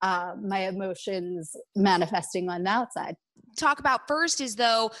my emotions manifesting on the outside. Talk about first is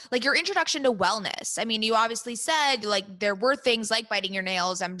though, like your introduction to wellness. I mean, you obviously said like there were things like biting your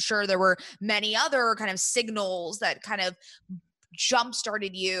nails. I'm sure there were many other kind of signals that kind of jump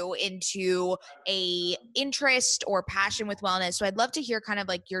started you into a interest or passion with wellness. So I'd love to hear kind of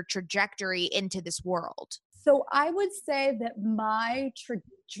like your trajectory into this world. So I would say that my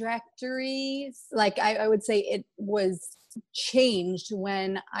trajectory, like I would say it was changed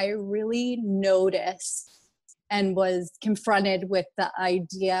when I really noticed and was confronted with the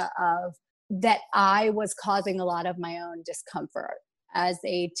idea of that I was causing a lot of my own discomfort. As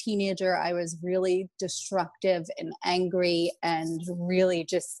a teenager, I was really destructive and angry and really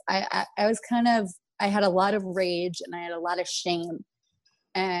just, I was kind of, I had a lot of rage and I had a lot of shame.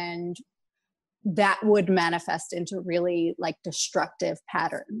 And that would manifest into really like destructive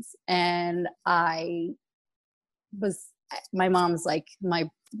patterns. And my mom's like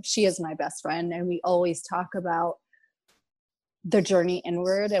she is my best friend, and we always talk about the journey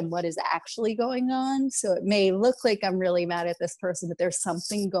inward and what is actually going on. So it may look like I'm really mad at this person, but there's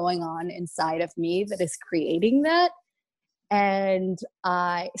something going on inside of me that is creating that. And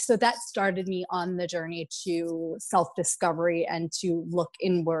so that started me on the journey to self-discovery and to look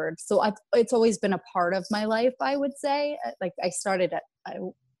inward. So it's always been a part of my life, I would say. Like I started at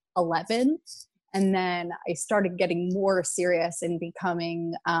 11, and then I started getting more serious and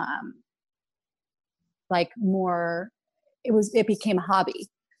becoming it became a hobby,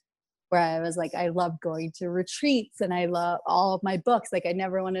 where I was like, I love going to retreats and I love all of my books. Like I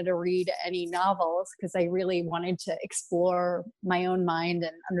never wanted to read any novels because I really wanted to explore my own mind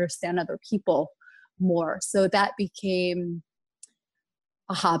and understand other people more. So that became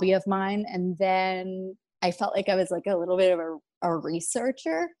a hobby of mine. And then I felt like I was like a little bit of a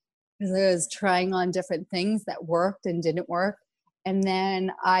researcher, because I was trying on different things that worked and didn't work. And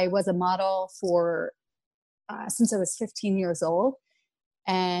then I was a model for since I was 15 years old.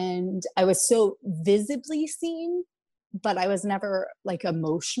 And I was so visibly seen, but I was never like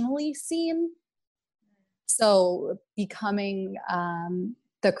emotionally seen. So becoming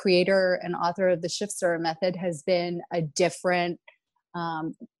the creator and author of the Shift Stir method has been a different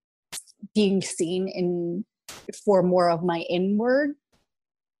being seen for more of my inward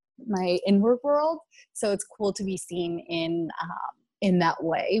world. So it's cool to be seen in that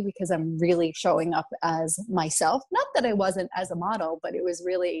way, because I'm really showing up as myself. Not that I wasn't as a model, but it was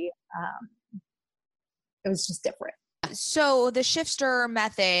really, it was just different. So the Shift Stir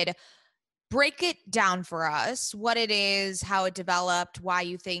method, break it down for us, what it is, how it developed, why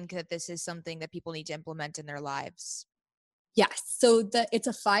you think that this is something that people need to implement in their lives. Yes. So it's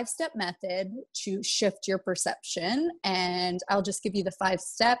a 5-step method to shift your perception. And I'll just give you the 5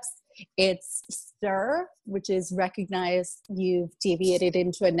 steps. It's stir, which is recognize you've deviated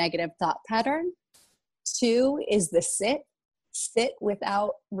into a negative thought pattern. 2 is the sit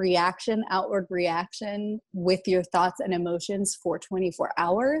without reaction, outward reaction with your thoughts and emotions for 24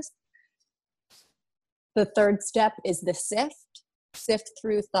 hours. The 3rd step is the sift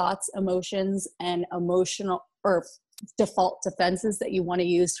through thoughts, emotions, and emotional or default defenses that you want to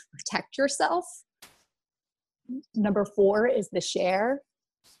use to protect yourself. Number 4 is the share,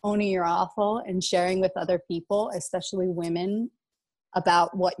 owning your awful and sharing with other people, especially women,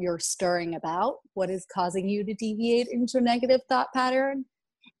 about what you're stirring about, what is causing you to deviate into a negative thought pattern.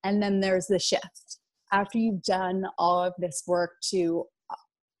 And then there's the shift. After you've done all of this work to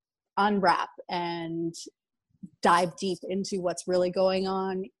unwrap and dive deep into what's really going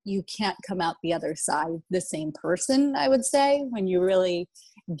on, you can't come out the other side the same person, I would say, when you really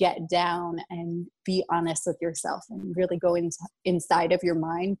get down and be honest with yourself and really go inside of your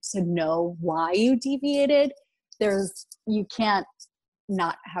mind to know why you deviated. You can't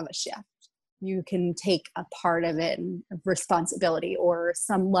not have a shift. You can take a part of it and responsibility or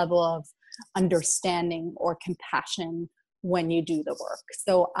some level of understanding or compassion when you do the work.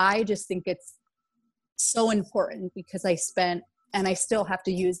 So I just think it's so important, because I spent, and I still have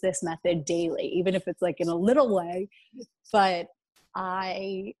to use this method daily, even if it's like in a little way, but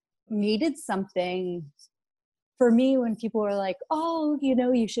I needed something for me when people were like, oh,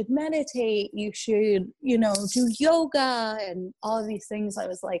 you should meditate, you should, do yoga and all of these things. I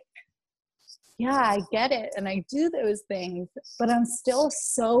was like, yeah, I get it. And I do those things, but I'm still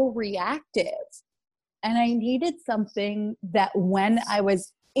so reactive. And I needed something that when I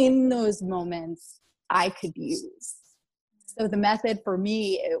was in those moments, I could use. So the method for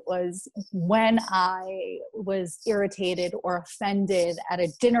me, it was when I was irritated or offended at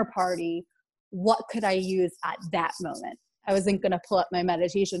a dinner party, what could I use at that moment? I wasn't going to pull up my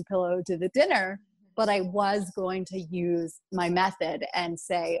meditation pillow to the dinner, but I was going to use my method and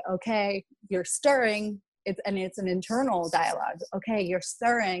say, okay, you're stirring. It's an internal dialogue. Okay, you're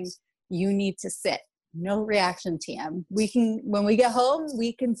stirring. You need to sit. No reaction, TM. When we get home,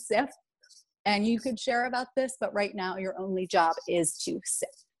 we can sift and you could share about this, but right now your only job is to sit.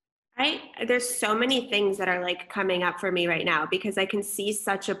 There's so many things that are like coming up for me right now because I can see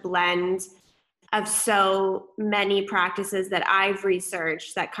such a blend of so many practices that I've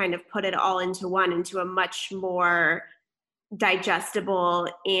researched that kind of put it all into a much more digestible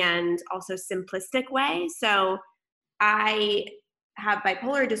and also simplistic way. So I have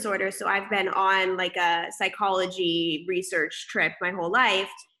bipolar disorder, so I've been on like a psychology research trip my whole life,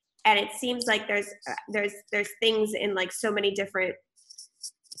 and it seems like there's things in like so many different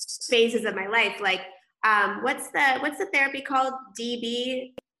phases of my life. Like, what's the therapy called?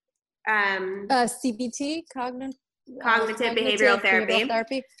 DB, CBT, cognitive behavioral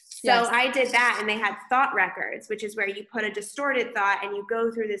therapy. So yes. I did that, and they had thought records, which is where you put a distorted thought and you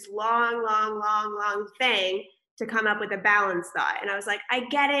go through this long thing to come up with a balanced thought. And I was like, I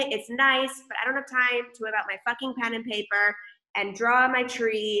get it, it's nice, but I don't have time to whip out my fucking pen and paper and draw my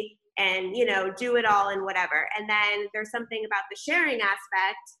tree and, you know, do it all and whatever. And then there's something about the sharing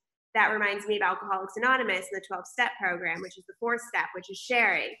aspect that reminds me of Alcoholics Anonymous and the 12-step program, which is the 4th step, which is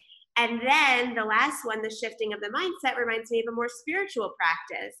sharing. And then the last one, the shifting of the mindset, reminds me of a more spiritual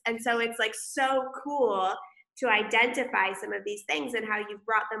practice. And so it's like so cool to identify some of these things and how you've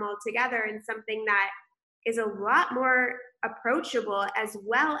brought them all together in something that is a lot more approachable, as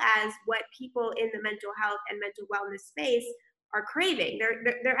well as what people in the mental health and mental wellness space are craving.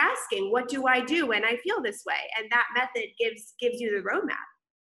 They're asking, what do I do when I feel this way? And that method gives you the roadmap.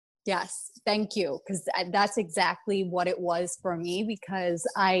 Yes, thank you. Because that's exactly what it was for me, because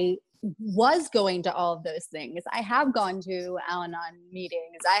I was going to all of those things. I have gone to Al-Anon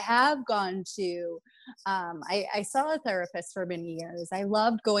meetings. I have gone to, I saw a therapist for many years. I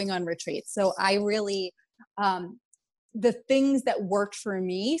loved going on retreats. So I really, the things that worked for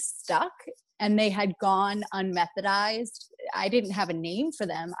me stuck, and they had gone unmethodized. I didn't have a name for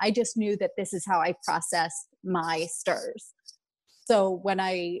them. I just knew that this is how I processed my stirs. So when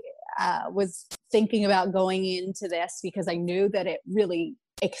I was thinking about going into this, because I knew that it really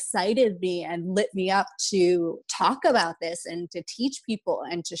excited me and lit me up to talk about this and to teach people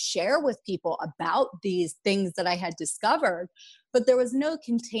and to share with people about these things that I had discovered, but there was no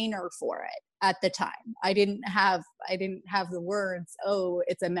container for it at the time. I didn't have the words, oh,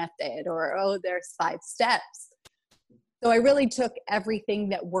 it's a method, or, oh, there's 5 steps. So I really took everything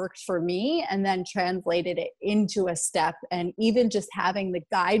that worked for me and then translated it into a step. And even just having the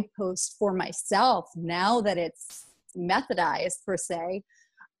guidepost for myself, now that it's methodized per se,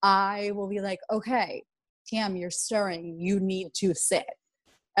 I will be like, okay, Tam, you're stirring, you need to sit.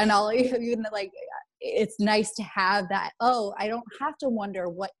 And I'll even like, it's nice to have that, oh, I don't have to wonder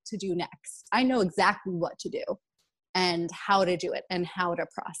what to do next. I know exactly what to do and how to do it and how to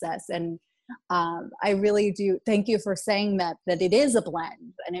process. And I really do thank you for saying that it is a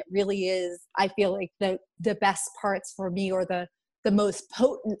blend, and it really is. I feel like the best parts for me, or the most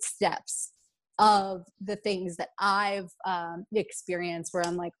potent steps of the things that I've experienced, where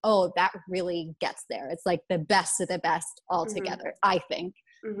I'm like, oh, that really gets there. It's like the best of the best all together. I think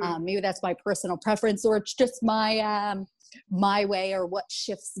maybe that's my personal preference, or it's just my my way, or what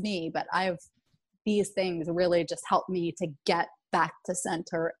shifts me. But these things really just help me to get back to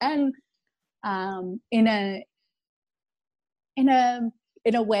center, and in a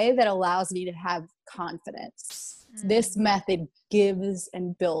way that allows me to have confidence. This method gives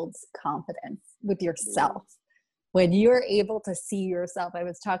and builds confidence with yourself. When you're able to see yourself, I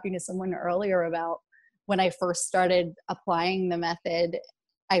was talking to someone earlier about when I first started applying the method,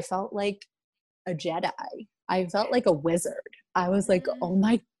 I felt like a Jedi. I felt like a wizard. I was like, oh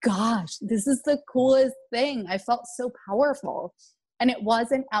my gosh, this is the coolest thing. I felt so powerful. And it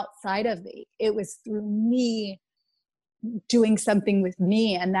wasn't outside of me. It was through me doing something with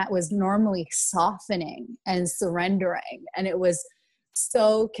me. And that was normally softening and surrendering. And it was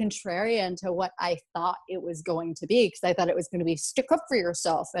so contrarian to what I thought it was going to be, because I thought it was going to be stick up for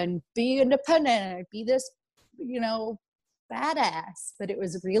yourself and be independent, be this, badass. But it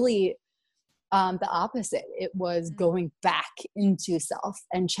was really the opposite. It was going back into self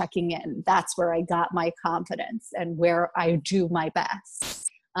and checking in. That's where I got my confidence and where I do my best.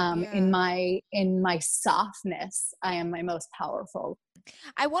 In my softness, I am my most powerful.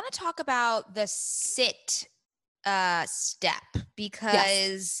 I want to talk about the sit step,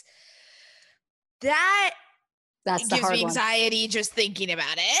 because that gives me anxiety just thinking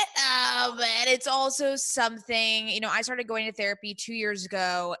about it. And it's also something, I started going to therapy 2 years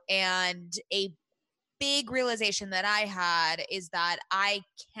ago, and a big realization that I had is that I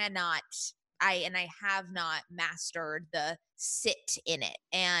have not mastered the sit in it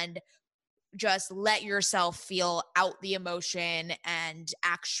and just let yourself feel out the emotion and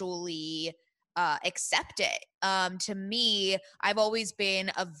actually accept it. To me, I've always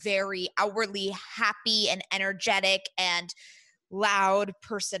been a very outwardly happy and energetic and loud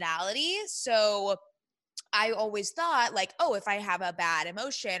personality. So I always thought like, oh, if I have a bad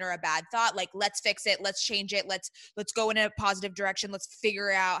emotion or a bad thought, like let's fix it, let's change it, let's go in a positive direction, let's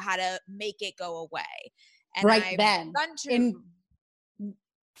figure out how to make it go away. And Right then,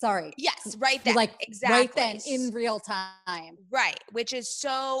 sorry. Yes, right then. Like exactly. Right then in real time. Right, which is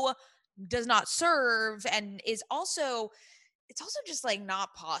so does not serve and is also it's also just like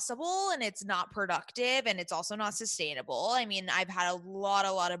not possible and it's not productive and it's also not sustainable. I mean, I've had a lot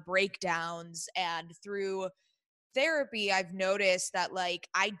of breakdowns, and through therapy I've noticed that like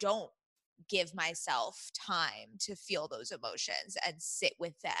I don't give myself time to feel those emotions and sit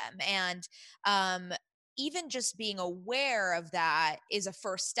with them. And even just being aware of that is a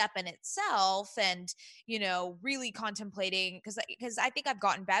first step in itself. And really contemplating, because I think I've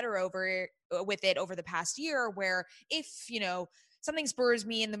gotten better with it over the past year, where if something spurs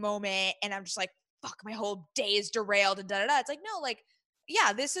me in the moment and I'm just like, fuck, my whole day is derailed and da da da, it's like, no, like,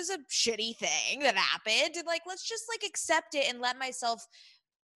 yeah, this is a shitty thing that happened, and like let's just like accept it and let myself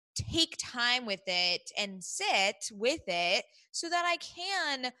take time with it and sit with it so that I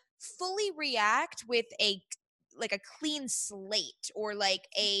can fully react with a clean slate, or like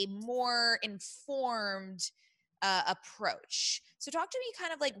a more informed approach. So talk to me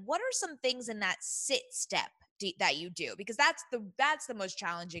kind of like, what are some things in that sit step that you do? Because that's the most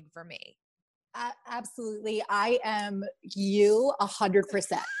challenging for me. Absolutely. I am you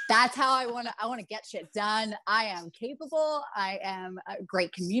 100%. That's how I want to get shit done. I am capable. I am a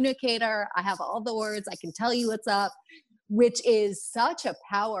great communicator. I have all the words. I can tell you what's up, which is such a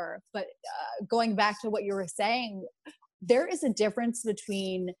power. But going back to what you were saying, there is a difference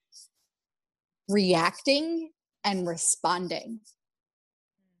between reacting and responding.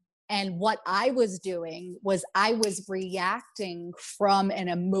 And what I was doing was I was reacting from an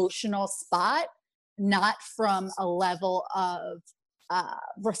emotional spot, not from a level of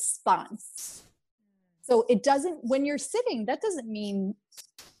response. So it doesn't, when you're sitting, that doesn't mean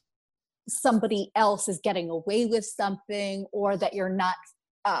somebody else is getting away with something or that you're not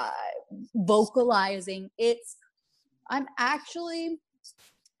vocalizing. I'm actually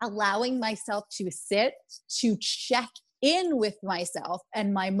allowing myself to sit, to check in with myself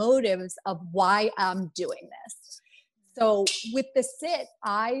and my motives of why I'm doing this. So with the sit,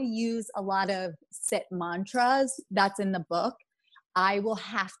 I use a lot of sit mantras. That's in the book. I will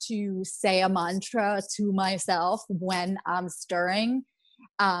have to say a mantra to myself when I'm stirring.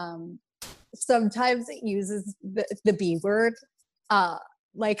 Sometimes it uses the B word.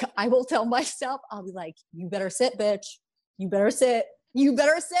 Like I will tell myself, I'll be like, you better sit, bitch. You better sit. You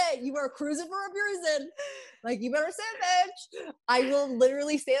better sit. You are cruising for a bruising. Like, you better sit, bitch. I will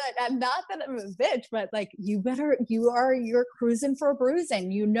literally say that. And not that I'm a bitch, but like, you're cruising for a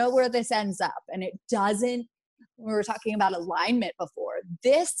bruising. You know where this ends up. And it doesn't, we were talking about alignment before.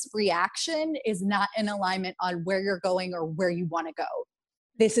 This reaction is not in alignment on where you're going or where you want to go.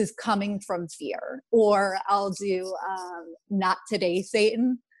 This is coming from fear. Or I'll do, not today,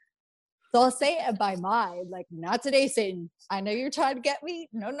 Satan. So I'll say it by mind, like, not today, Satan. I know you're trying to get me.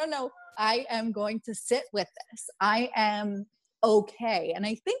 No. I am going to sit with this. I am okay. And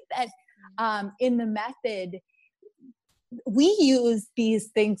I think that in the method, we use these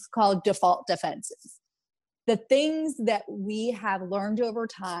things called default defenses. The things that we have learned over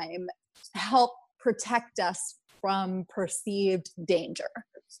time help protect us from perceived danger.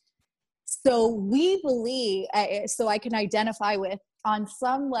 So we believe, so I can identify with, on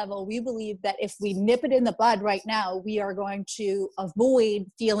some level, we believe that if we nip it in the bud right now, we are going to avoid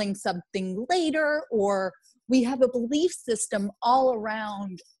feeling something later, or we have a belief system all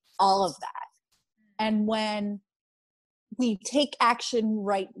around all of that. And when we take action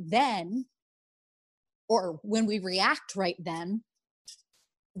right then, or when we react right then,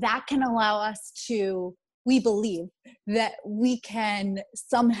 that can allow us to, we believe that we can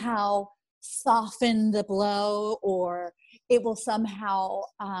somehow soften the blow, or it will somehow,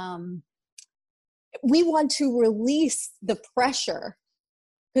 we want to release the pressure.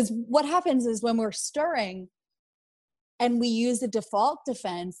 Because what happens is when we're stirring and we use a default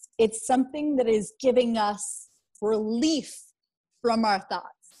defense, it's something that is giving us relief from our thoughts.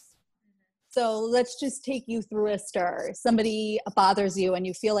 So let's just take you through a stir. Somebody bothers you and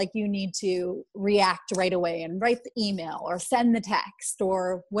you feel like you need to react right away and write the email or send the text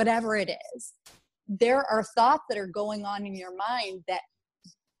or whatever it is. there are thoughts that are going on in your mind that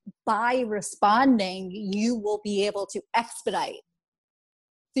by responding, you will be able to expedite.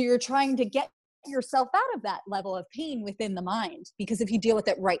 So you're trying to get yourself out of that level of pain within the mind, because if you deal with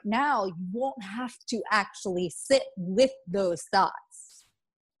it right now, you won't have to actually sit with those thoughts.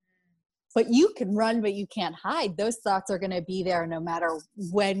 But you can run, but you can't hide. Those thoughts are going to be there no matter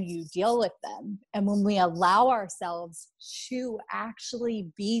when you deal with them. And when we allow ourselves to actually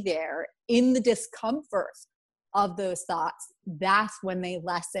be there in the discomfort of those thoughts, that's when they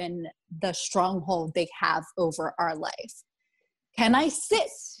lessen the stronghold they have over our life. Can I sit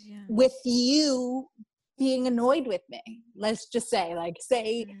with you being annoyed with me? Let's just say,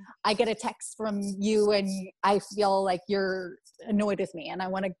 I get a text from you and I feel like you're annoyed with me, and I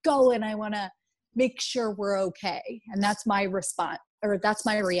want to go and I want to make sure we're okay. And that's my response, or that's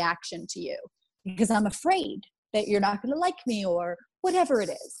my reaction to you, because I'm afraid that you're not going to like me or whatever it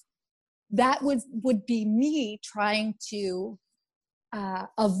is. That would be me trying to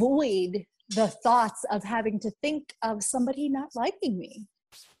avoid the thoughts of having to think of somebody not liking me.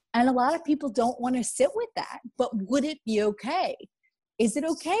 And a lot of people don't want to sit with that. But would it be okay? Is it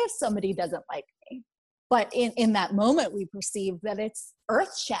okay if somebody doesn't like me? But in that moment, we perceive that it's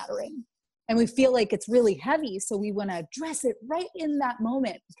earth-shattering. And we feel like it's really heavy. So we want to address it right in that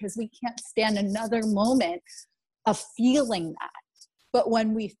moment, because we can't stand another moment of feeling that. But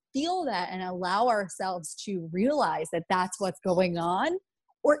when we feel that and allow ourselves to realize that that's what's going on,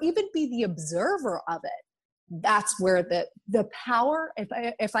 or even be the observer of it, that's where the power,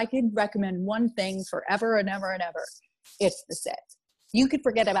 if I could recommend one thing forever and ever and ever, it's the sit. You could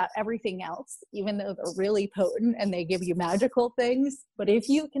forget about everything else, even though they're really potent and they give you magical things. But if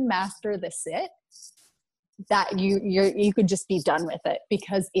you can master the sit, that you could just be done with it,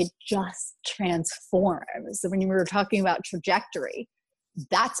 because it just transforms. So when you were talking about trajectory,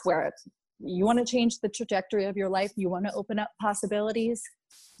 that's where you want to change the trajectory of your life. You want to open up possibilities,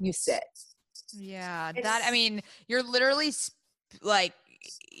 you sit. Yeah, you're literally like,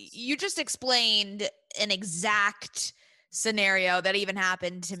 you just explained an exact scenario that even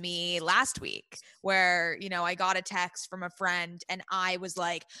happened to me last week, where, I got a text from a friend and I was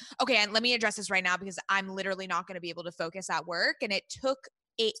like, okay, and let me address this right now because I'm literally not going to be able to focus at work. And it took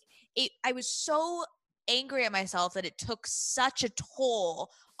I was so angry at myself that it took such a toll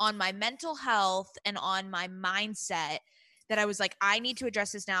on my mental health and on my mindset that I was like, I need to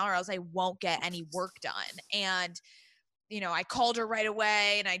address this now or else I won't get any work done. And, I called her right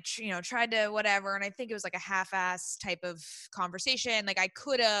away and I, tried to whatever. And I think it was like a half-ass type of conversation. Like I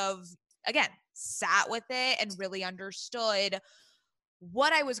could have, again, sat with it and really understood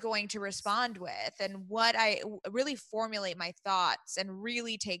what I was going to respond with and what I really formulate my thoughts and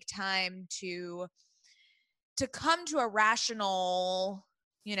really take time to come to a rational,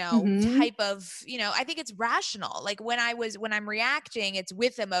 type of, I think it's rational. Like when I'm reacting, it's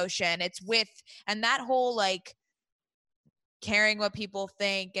with emotion, and that whole like caring what people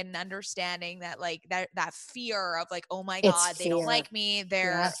think and understanding that like that fear of like, oh my God, they don't like me.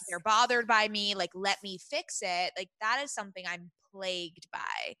 They're bothered by me. Like, let me fix it. Like that is something I'm plagued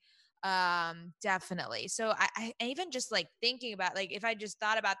by. Definitely. So I even just like thinking about like, if I just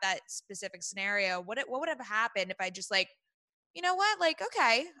thought about that specific scenario, what would have happened if I just like, you know what, like,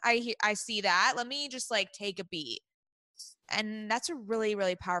 okay, I see that. Let me just like take a beat. And that's a really,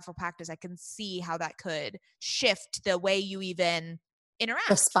 really powerful practice. I can see how that could shift the way you even interact.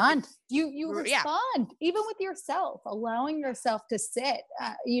 Respond. You respond, even with yourself, allowing yourself to sit.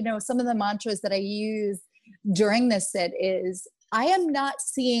 Some of the mantras that I use during this sit is, I am not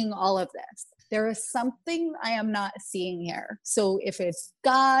seeing all of this. There is something I am not seeing here. So if it's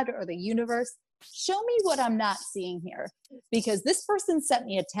God or the universe, show me what I'm not seeing here, because this person sent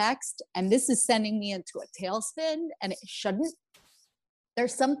me a text and this is sending me into a tailspin and it shouldn't.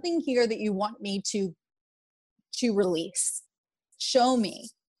 There's something here that you want me to release. Show me.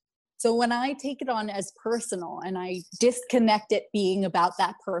 So when I take it on as personal and I disconnect it being about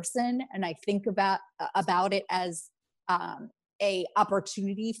that person and I think about it as a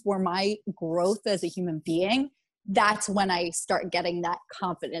opportunity for my growth as a human being, that's when I start getting that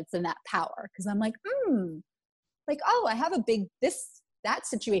confidence and that power. Because I'm like, I have that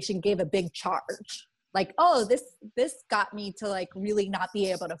situation gave a big charge. Like, oh, this got me to like really not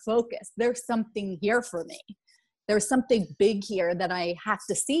be able to focus. There's something here for me. There's something big here that I have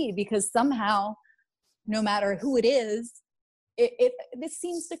to see, because somehow, no matter who it is, this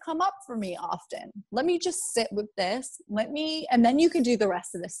seems to come up for me often. Let me just sit with this. And then you can do the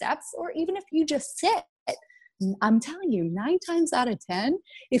rest of the steps. Or even if you just sit, I'm telling you, 9 times out of 10,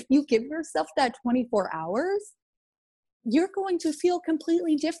 if you give yourself that 24 hours, you're going to feel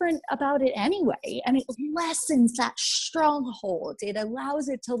completely different about it anyway. And it lessens that stronghold. It allows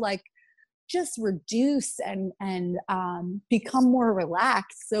it to like just reduce and become more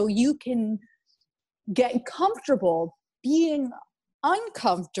relaxed, so you can get comfortable being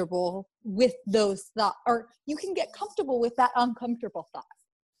uncomfortable with those thoughts, or you can get comfortable with that uncomfortable thought.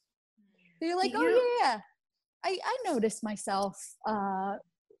 So you're like, oh yeah, I noticed myself,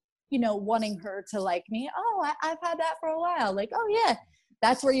 wanting her to like me. Oh, I've had that for a while. Like, oh yeah,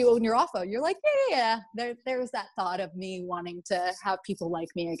 that's where you own your offer. You're like, yeah. There's that thought of me wanting to have people like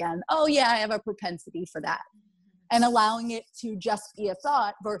me again. Oh yeah, I have a propensity for that. And allowing it to just be a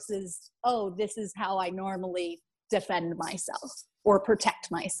thought versus, oh, this is how I normally defend myself or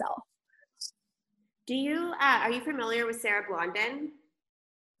protect myself. Do you, are you familiar with Sarah Blondin?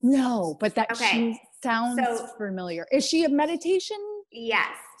 No, but that okay. She sounds familiar. Is she a meditation?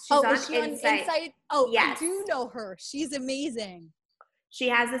 Yes. She's on Insight? Oh, yes. I do know her. She's amazing. She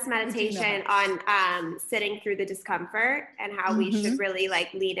has this meditation on sitting through the discomfort and how we should really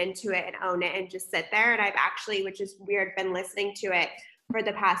like lean into it and own it and just sit there. And I've actually, which is weird, been listening to it for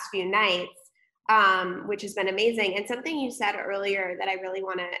the past few nights, which has been amazing. And something you said earlier that I really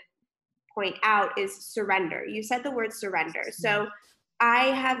want to point out is surrender. You said the word surrender. So I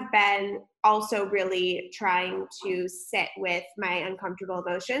have been also really trying to sit with my uncomfortable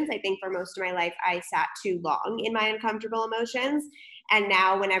emotions. I think for most of my life, I sat too long in my uncomfortable emotions. And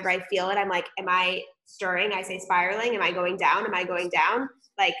now whenever I feel it, I'm like, am I stirring? I say spiraling. Am I going down? Am I going down?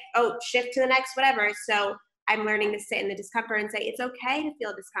 Like, oh, shift to the next, whatever. So I'm learning to sit in the discomfort and say, it's okay to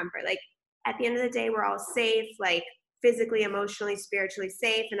feel discomfort. Like at the end of the day, we're all safe, like physically, emotionally, spiritually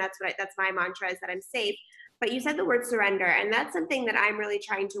safe. And that's my mantra, is that I'm safe. But you said the word surrender, and that's something that I'm really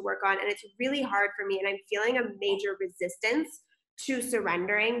trying to work on. And it's really hard for me. And I'm feeling a major resistance to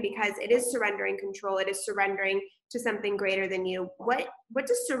surrendering, because it is surrendering control. It is surrendering to something greater than you. What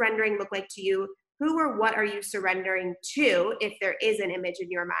does surrendering look like to you? Who or what are you surrendering to, if there is an image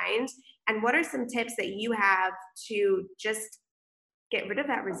in your mind? And what are some tips that you have to just get rid of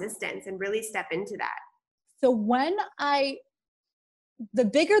that resistance and really step into that? So the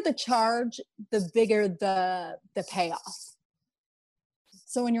bigger the charge, the bigger the payoff.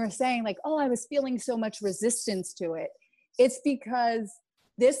 So when you were saying like, oh, I was feeling so much resistance to it, it's because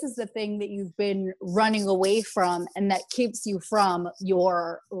this is the thing that you've been running away from, and that keeps you from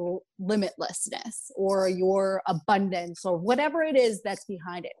your limitlessness or your abundance or whatever it is that's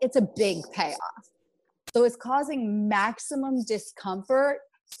behind it. It's a big payoff. So it's causing maximum discomfort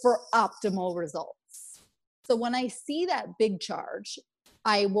for optimal results. So when I see that big charge,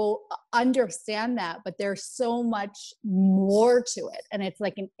 I will understand that, but there's so much more to it. And it's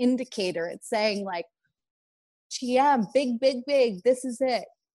like an indicator. It's saying like, TM, big, big, big. This is it.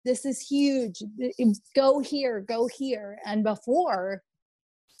 This is huge. Go here, go here. And before,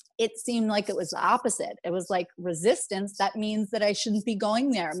 it seemed like it was the opposite. It was like resistance. That means that I shouldn't be going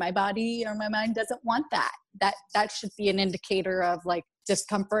there. My body or my mind doesn't want that. That should be an indicator of like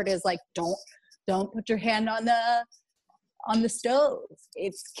discomfort, is like, don't put your hand on the stove.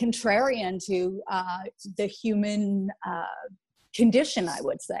 It's contrarian to the human condition, I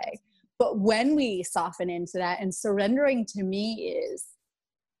would say. But when we soften into that, and surrendering to me is,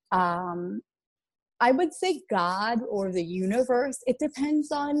 I would say God or the universe. It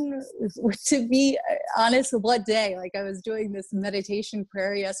depends on, to be honest, what day. Like I was doing this meditation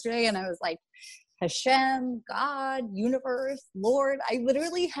prayer yesterday, and I was like, Hashem, God, universe, Lord. I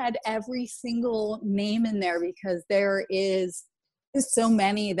literally had every single name in there, because there is so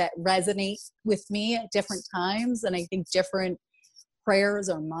many that resonate with me at different times. And I think different prayers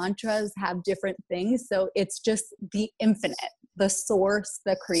or mantras have different things. So it's just the infinite, the source,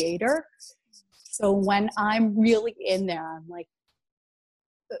 the creator. So when I'm really in there, I'm like,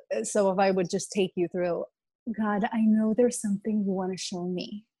 so if I would just take you through, God, I know there's something you want to show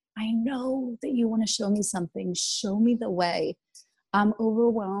me. I know that you want to show me something. Show me the way. I'm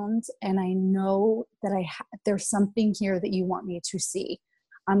overwhelmed, and I know that there's something here that you want me to see.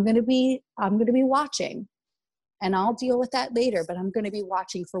 I'm going to be watching, and I'll deal with that later, but I'm going to be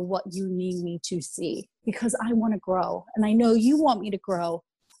watching for what you need me to see, because I want to grow, and I know you want me to grow,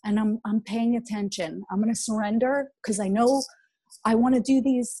 and I'm paying attention. I'm going to surrender, because I know I want to do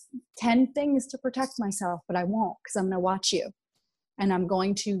these 10 things to protect myself, but I won't, because I'm going to watch you. And I'm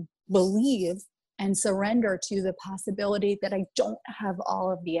going to believe and surrender to the possibility that I don't have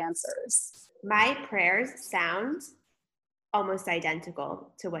all of the answers. My prayers sound almost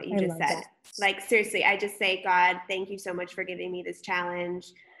identical to what you just said. Like, seriously, I just say, God, thank you so much for giving me this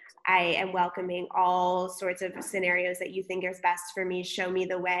challenge. I am welcoming all sorts of scenarios that you think is best for me. Show me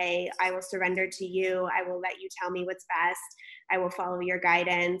the way. I will surrender to you. I will let you tell me what's best. I will follow your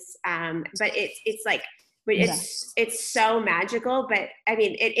guidance. But it's like, it's so magical, but I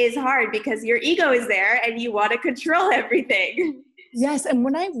mean, it is hard because your ego is there and you want to control everything. Yes. And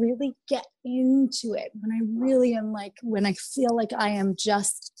when I really get into it, when I really am like, when I feel like I am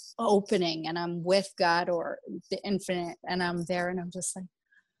just opening and I'm with God or the infinite and I'm there and I'm just like,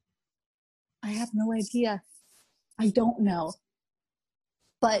 I have no idea. I don't know.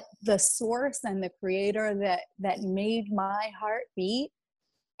 But the source and the creator that made my heart beat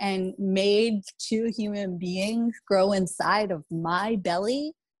and made two human beings grow inside of my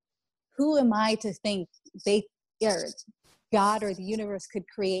belly, who am I to think they or God or the universe could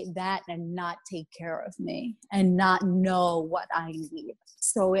create that and not take care of me and not know what I need?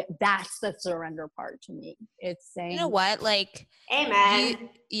 So that's the surrender part to me. It's saying, you know what? Like, amen.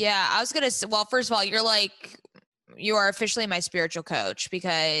 I was going to say, well, first of all, you are officially my spiritual coach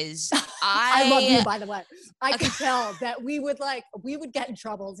because I love you, by the way. I can tell that we would get in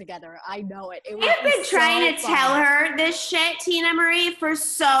trouble together. I know it. I've been trying to tell her this shit, Tina Marie, for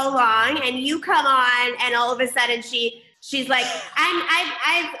so long, and you come on, and all of a sudden she's like,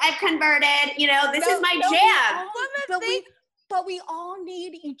 I've converted. You know, this is my jam. But we all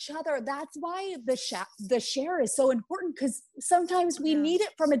need each other. That's why the share is so important, because sometimes we need it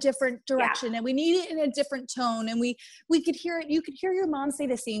from a different direction and we need it in a different tone. And we could hear it. You could hear your mom say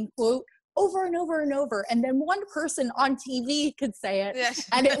the same quote over and over and over. And then one person on TV could say it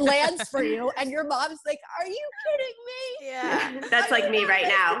and it lands for you. And your mom's like, are you kidding me? Yeah. That's like me right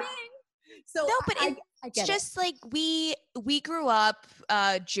now. So no, but it's just like we grew up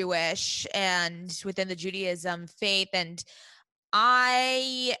Jewish and within the Judaism faith, and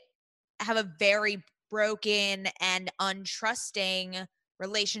I have a very broken and untrusting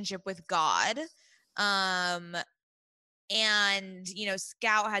relationship with God. And, you know,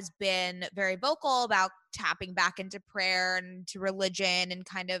 Scout has been very vocal about tapping back into prayer and to religion and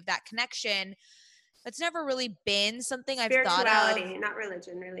kind of that connection. That's never really been something I've thought of. Spirituality, not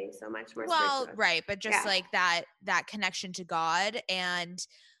religion, really, so much more. Well, right, but just like that connection to God. And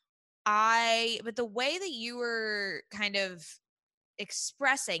but the way that you were kind of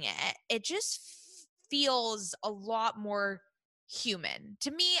expressing it just feels a lot more human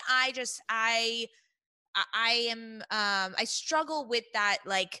to me. I struggle with that,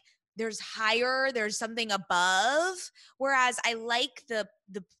 like there's something above, whereas I like the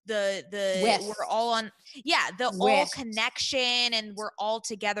we're all on all connection and we're all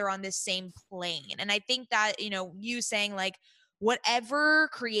together on this same plane. And I think that, you know, you saying like whatever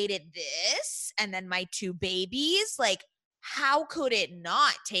created this and then my two babies, like how could it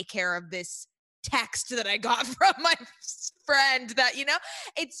not take care of this text that I got from my friend? That, you know,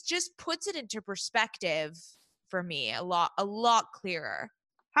 it's just puts it into perspective for me a lot clearer.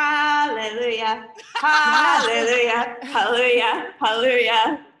 Hallelujah, hallelujah, hallelujah,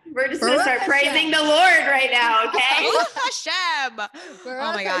 hallelujah. We're just going to start praising the Lord right now, okay? Hashem.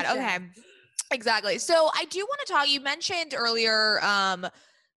 Oh my God. Okay. Exactly. So I do want to talk, you mentioned earlier,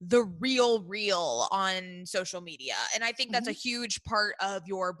 the real on social media. And I think that's a huge part of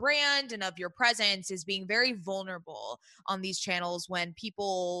your brand and of your presence, is being very vulnerable on these channels when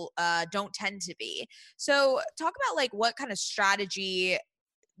people don't tend to be. So talk about like what kind of strategy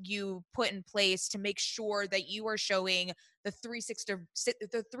you put in place to make sure that you are showing the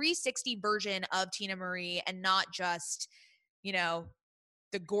 360 version of Tina Marie and not just, you know,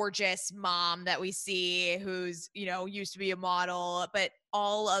 the gorgeous mom that we see who's, you know, used to be a model, but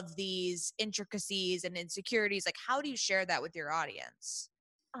all of these intricacies and insecurities. Like, how do you share that with your audience?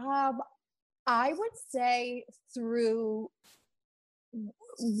 I would say through,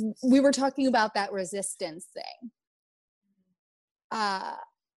 we were talking about that resistance thing.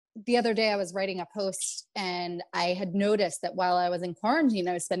 The other day I was writing a post and I had noticed that while I was in quarantine,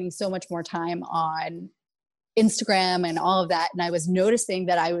 I was spending so much more time on Instagram and all of that. And I was noticing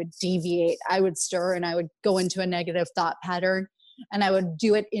that I would deviate, I would stir, and I would go into a negative thought pattern. And I would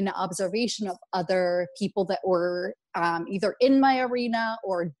do it in observation of other people that were either in my arena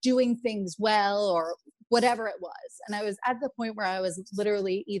or doing things well or whatever it was. And I was at the point where I was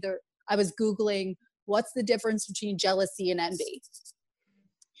literally I was Googling, what's the difference between jealousy and envy?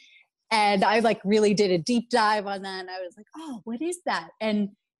 And I like really did a deep dive on that. And I was like, oh, what is that?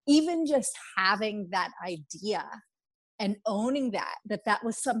 And even just having that idea and owning that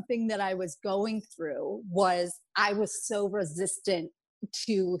was something that I was going through, I was so resistant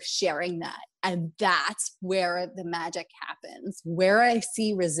to sharing that. And that's where the magic happens. Where I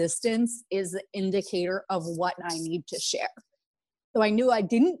see resistance is the indicator of what I need to share. So I knew I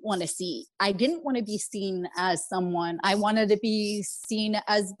didn't want to be seen as someone. I wanted to be seen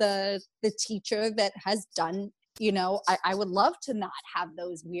as the teacher that has done, I would love to not have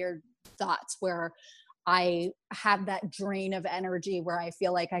those weird thoughts where I have that drain of energy where I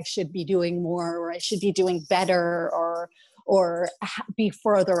feel like I should be doing more, or I should be doing better, or be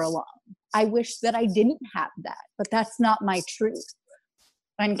further along. I wish that I didn't have that, but that's not my truth.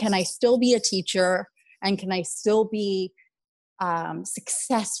 And can I still be a teacher? And can I still be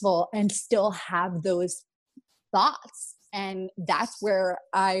successful and still have those thoughts? And that's where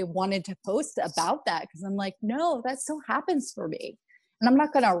I wanted to post about that, because I'm like, no, that still happens for me. And I'm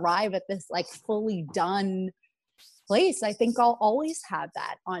not going to arrive at this like fully done place. I think I'll always have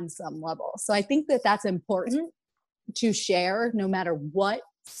that on some level. So I think that that's important to share, no matter what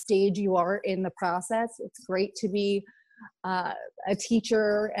stage you are in the process. It's great to be a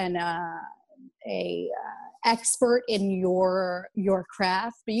teacher and a expert in your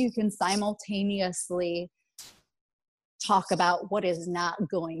craft, but you can simultaneously talk about what is not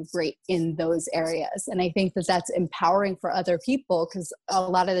going great in those areas. And I think that that's empowering for other people, because a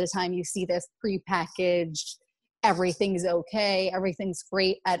lot of the time you see this prepackaged, everything's okay, everything's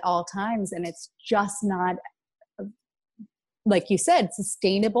great at all times, and it's just not, like you said,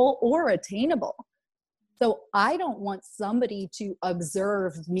 sustainable or attainable. So I don't want somebody to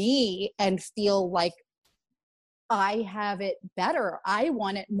observe me and feel like I have it better. I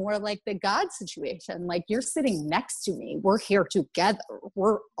want it more like the God situation. Like, you're sitting next to me. We're here together.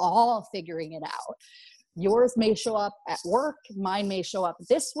 We're all figuring it out. Yours may show up at work. Mine may show up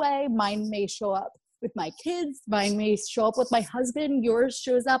this way. Mine may show up with my kids. Mine may show up with my husband. Yours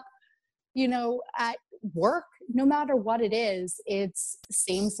shows up, at work. No matter what it is, it's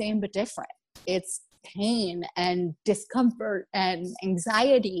same, but different. It's pain and discomfort and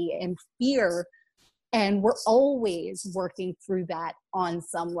anxiety and fear. And we're always working through that on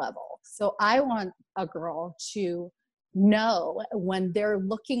some level. So I want a girl to know, when they're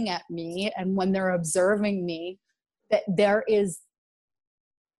looking at me and when they're observing me, that there's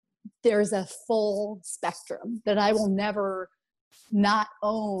a full spectrum, that I will never not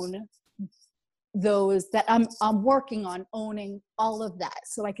own those, that I'm working on owning all of that.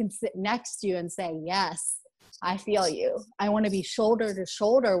 So I can sit next to you and say, yes, I feel you. I want to be shoulder to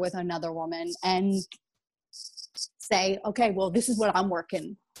shoulder with another woman and say, okay, well, this is what I'm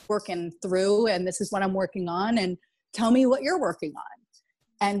working through, and this is what I'm working on, and tell me what you're working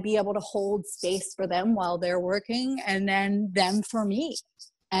on, and be able to hold space for them while they're working, and then them for me.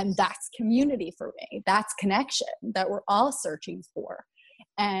 And that's community for me. That's connection that we're all searching for.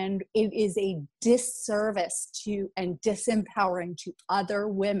 And it is a disservice to and disempowering to other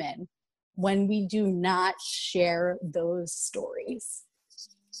women when we do not share those stories,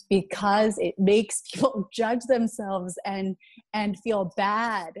 because it makes people judge themselves and feel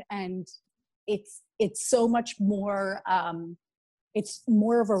bad. And it's so much more, it's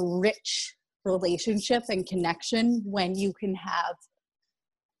more of a rich relationship and connection when you can have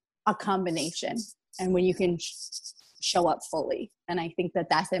a combination and when you can show up fully. And I think that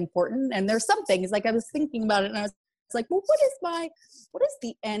that's important. And there's some things, like I was thinking about it, and I was like, well, what is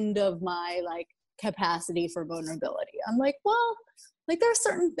the end of my like capacity for vulnerability? I'm like, well, like, there are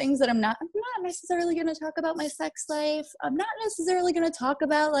certain things that I'm not necessarily going to talk about my sex life. I'm not necessarily going to talk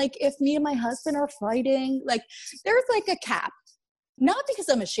about, like, if me and my husband are fighting. Like, there's like a cap, not because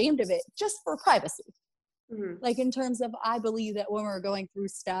I'm ashamed of it, just for privacy. Mm-hmm. Like, in terms of, I believe that when we're going through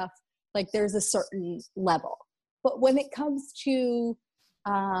stuff, like, there's a certain level. But when it comes to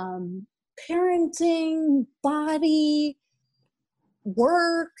parenting, body,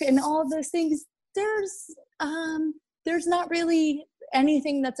 work, and all those things, there's not really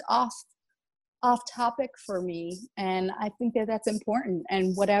anything that's off topic for me. And I think that that's important.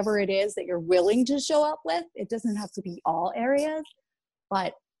 And whatever it is that you're willing to show up with, it doesn't have to be all areas,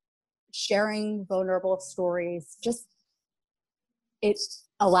 but sharing vulnerable stories, just, it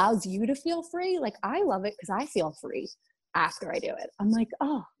allows you to feel free. Like, I love it because I feel free after I do it. I'm like,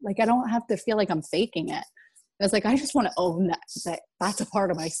 oh, like, I don't have to feel like I'm faking it. It's like, I just want to own that's a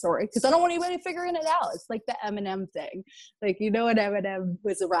part of my story, because I don't want anybody figuring it out. It's like the Eminem thing. Like, when Eminem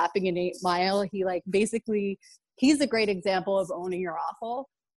was rapping in 8 Mile, he like, basically, he's a great example of owning your awful,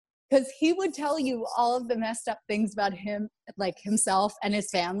 because he would tell you all of the messed up things about him, like himself and his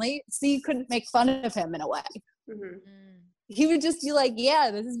family, so you couldn't make fun of him in a way. Mm-hmm. He would just be like,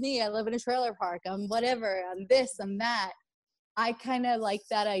 yeah, this is me. I live in a trailer park. I'm whatever. I'm this, I'm that. I kind of like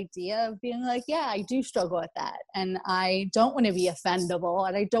that idea of being like, yeah, I do struggle with that. And I don't want to be offendable,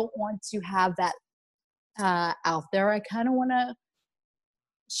 and I don't want to have that out there. I kind of want to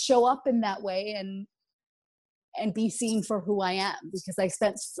show up in that way. And and be seen for who I am, because I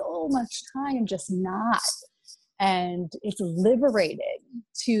spent so much time just not. And it's liberating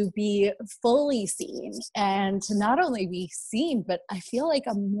to be fully seen, and to not only be seen, but I feel like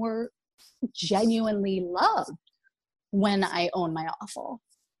I'm more genuinely loved when I own my awful.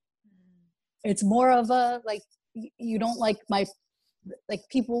 It's more of a, like, you don't like my, like,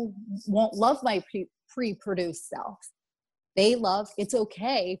 people won't love my pre-produced self. They love, it's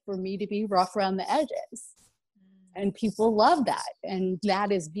okay for me to be rough around the edges. And people love that. And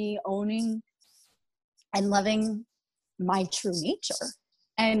that is me owning and loving my true nature.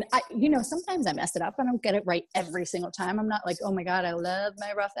 And I, sometimes I mess it up. I don't get it right every single time. I'm not like, oh my God, I love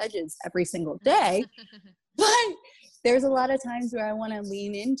my rough edges every single day. But there's a lot of times where I want to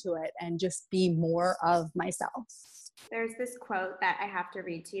lean into it and just be more of myself. There's this quote that I have to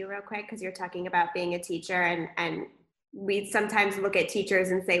read to you real quick, because you're talking about being a teacher, and we sometimes look at teachers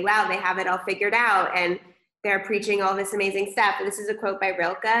and say, wow, they have it all figured out and they're preaching all this amazing stuff. This is a quote by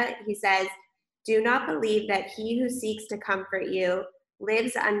Rilke. He says, "Do not believe that he who seeks to comfort you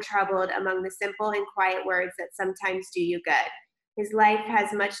lives untroubled among the simple and quiet words that sometimes do you good. His life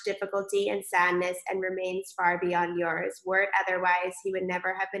has much difficulty and sadness and remains far beyond yours. Were it otherwise, he would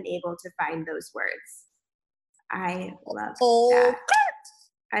never have been able to find those words." I love that.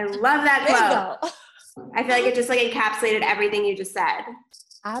 I love that quote. I feel like it just encapsulated everything you just said.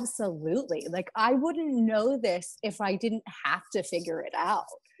 Absolutely. Like, I wouldn't know this if I didn't have to figure it out.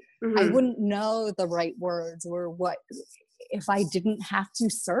 Mm-hmm. I wouldn't know the right words or what if I didn't have to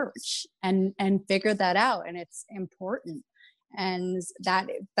search and figure that out. And it's important. And that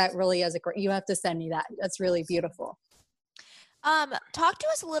really is you have to send me that. That's really beautiful. Talk to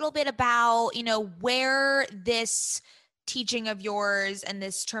us a little bit about, where this teaching of yours and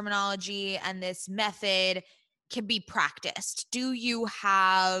this terminology and this method can be practiced. Do you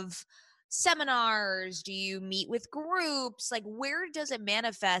have seminars? Do you meet with groups? Like, where does it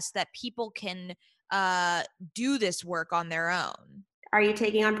manifest that people can do this work on their own? Are you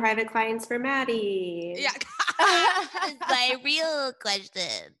taking on private clients for Maddie? Yeah. That's my real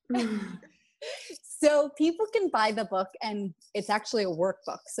question. So people can buy the book, and it's actually a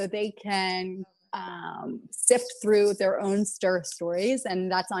workbook. So they can sift through their own stir stories, and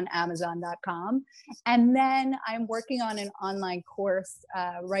that's on Amazon.com. And then I'm working on an online course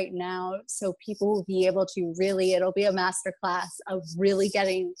right now, so people will be able to it'll be a masterclass of really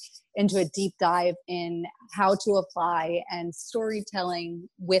getting into a deep dive in how to apply and storytelling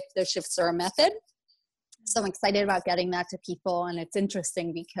with the Shift Stir method. So I'm excited about getting that to people. And it's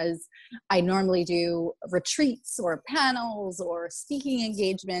interesting because I normally do retreats or panels or speaking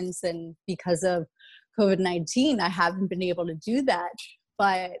engagements. And because of COVID-19, I haven't been able to do that.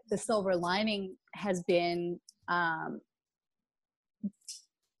 But the silver lining has been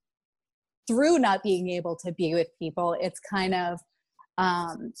through not being able to be with people, it's kind of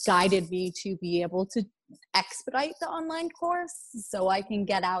guided me to be able to expedite the online course so I can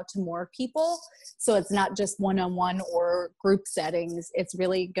get out to more people. So it's not just one-on-one or group settings. It's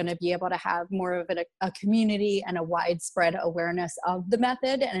really going to be able to have more of a community and a widespread awareness of the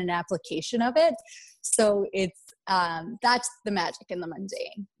method and an application of it. So it's that's the magic in the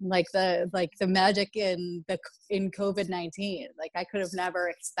mundane, like the magic in COVID-19. Like, I could have never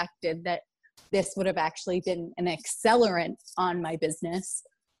expected that this would have actually been an accelerant on my business,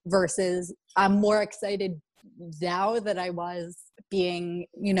 versus I'm more excited now that I was being,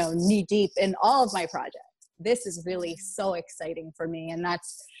 knee deep in all of my projects. This is really so exciting for me. And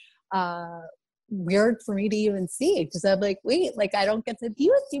that's weird for me to even see, because I'm like, wait, I don't get to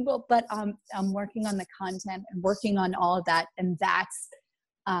be with people, but I'm working on the content and working on all of that. And that's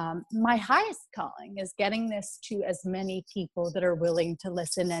my highest calling, is getting this to as many people that are willing to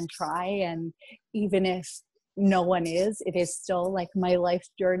listen and try. And even if no one is, it is still my life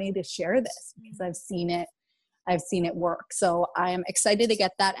journey to share this, because I've seen it work. So I am excited to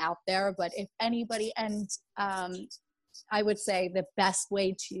get that out there. But if anybody, and I would say the best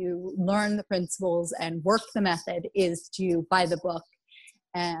way to learn the principles and work the method is to buy the book.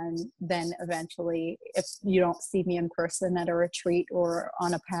 And then eventually, if you don't see me in person at a retreat or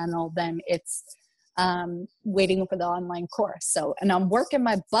on a panel, then it's waiting for the online course. So, and I'm working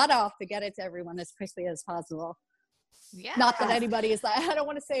my butt off to get it to everyone as quickly as possible. Yeah. Not that anybody is I don't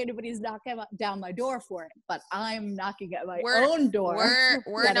want to say anybody's knocking down my door for it, but I'm knocking at my own door.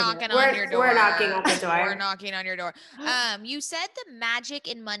 We're knocking on your door. We're knocking on the door. We're knocking on your door. You said the magic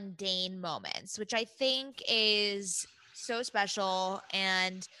in mundane moments, which I think is so special.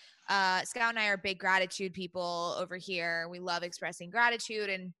 And Scout and I are big gratitude people over here. We love expressing gratitude.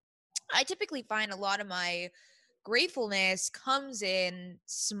 And I typically find a lot of my gratefulness comes in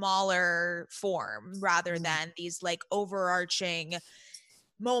smaller form rather than these like overarching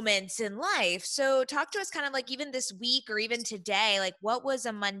moments in life. So talk to us kind of like even this week or even today, like what was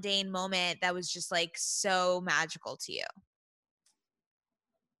a mundane moment that was just like so magical to you?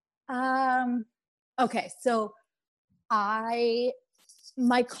 Okay, so my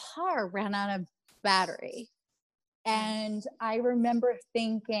car ran out of battery, and I remember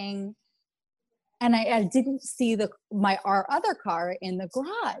thinking, and I didn't see our other car in the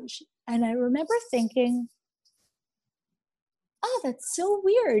garage, and I remember thinking, oh, that's so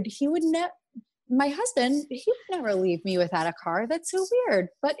weird. My husband, he would never leave me without a car. That's so weird,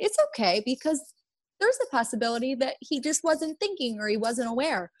 but it's okay because there's a possibility that he just wasn't thinking or he wasn't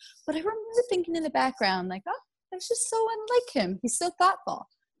aware. But I remember thinking in the background, like, oh, that's just so unlike him. He's so thoughtful.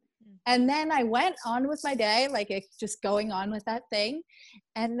 And then I went on with my day, like just going on with that thing.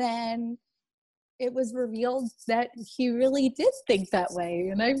 And then it was revealed that he really did think that way.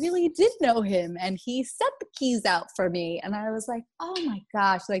 And I really did know him. And he set the keys out for me. And I was like, oh my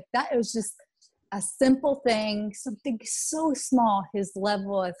gosh, like that was just a simple thing, something so small, his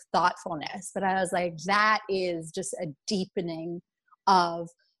level of thoughtfulness. But I was like, that is just a deepening of,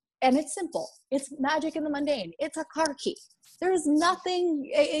 and it's simple. It's magic in the mundane. It's a car key. There's nothing,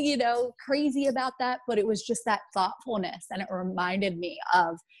 crazy about that, but it was just that thoughtfulness. And it reminded me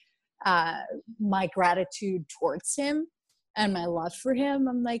of my gratitude towards him and my love for him.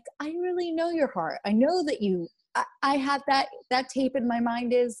 I'm like, I really know your heart. I know that I had that tape in my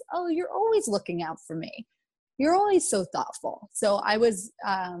mind is, oh, you're always looking out for me. You're always so thoughtful. So I was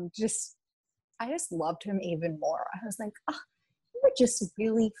I just loved him even more. I was like, oh, you're just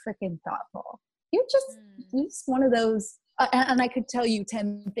really freaking thoughtful. You're just one of those, and I could tell you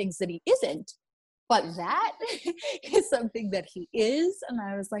 10 things that he isn't, but that is something that he is. And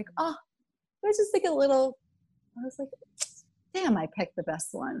I was like, oh, it was just like I was like, damn, I picked the best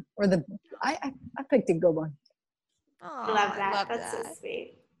one, or I picked a good one. Oh, I love that. That's so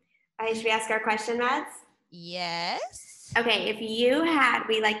sweet. Should we ask our question, Mads? Yes. Okay,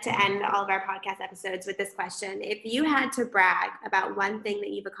 we like to end all of our podcast episodes with this question. If you had to brag about one thing that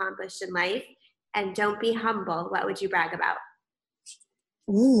you've accomplished in life, and don't be humble, what would you brag about?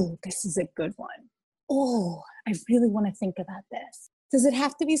 Ooh, this is a good one. Oh, I really want to think about this. Does it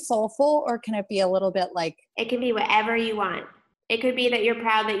have to be soulful, or can it be a little bit like... It can be whatever you want. It could be that you're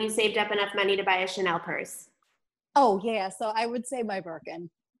proud that you saved up enough money to buy a Chanel purse. Oh, yeah. So I would say my Birkin.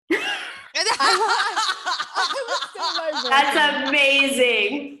 That's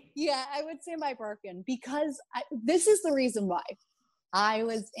amazing. Yeah, I would say my Birkin, because this is the reason why. I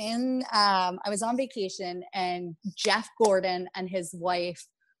was on vacation, and Jeff Gordon and his wife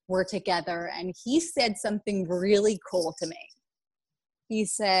were together, and he said something really cool to me. He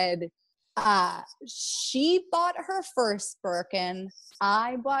said, she bought her first Birkin,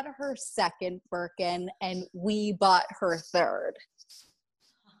 I bought her second Birkin, and we bought her third.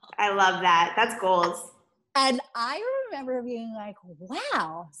 I love that. That's goals. And I remember being like,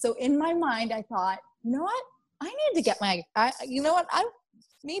 wow. So in my mind, I thought, you know what? I need to get I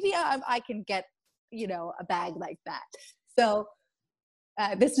can get, a bag like that. So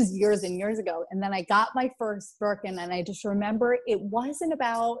this was years and years ago. And then I got my first Birkin, and I just remember it was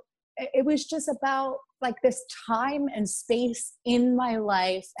just about like this time and space in my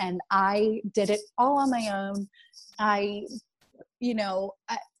life. And I did it all on my own.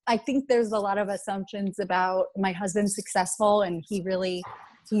 I think there's a lot of assumptions about my husband's successful, and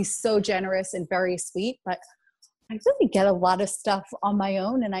he's so generous and very sweet, but I really get a lot of stuff on my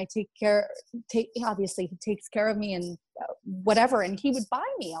own, and I obviously he takes care of me and whatever, and he would buy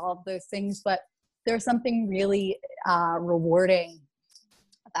me all of those things, but there's something really rewarding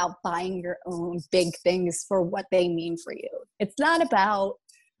about buying your own big things for what they mean for you. It's not about,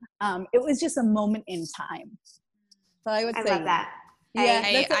 it was just a moment in time. So I would say love that. Yeah,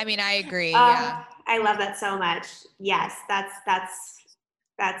 I agree. Yeah. I love that so much. Yes,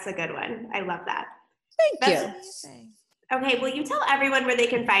 that's a good one. I love that. Thank you. Amazing. Okay, will you tell everyone where they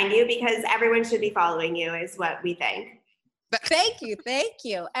can find you? Because everyone should be following you is what we think. Thank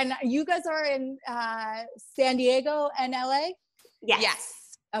you. And you guys are in San Diego and LA?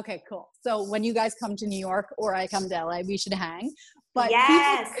 Yes. Okay, cool. So when you guys come to New York or I come to LA, we should hang. But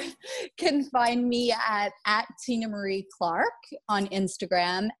yes, people can find me at Tina Marie Clark on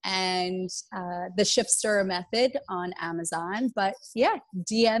Instagram, and the Shipster Method on Amazon. But yeah,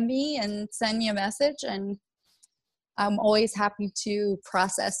 DM me and send me a message, and I'm always happy to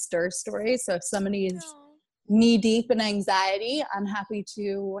process stir stories. So if somebody is knee deep in anxiety, I'm happy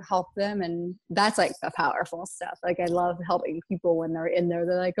to help them. And that's like the powerful stuff. Like I love helping people when they're in there.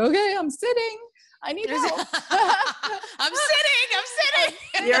 They're like, okay, I'm sitting. I need help. I'm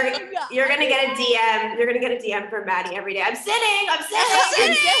sitting. You're gonna get a DM. You're gonna get a DM from Maddie every day. I'm sitting.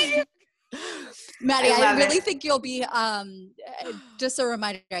 Maddie, I really think you'll be, just a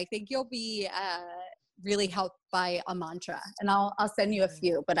reminder, I think you'll be really helped by a mantra, and I'll send you a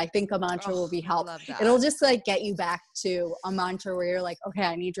few, but I think a mantra will be helpful. It'll just like get you back to a mantra where you're like, okay,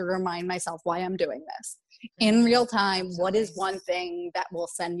 I need to remind myself why I'm doing this in real time. What is one thing that will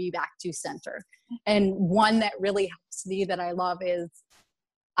send me back to center? And one that really helps me that I love is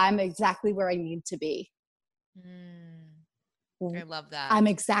I'm exactly where I need to be. I love that. I'm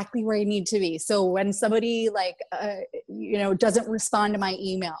exactly where I need to be. So when somebody like, doesn't respond to my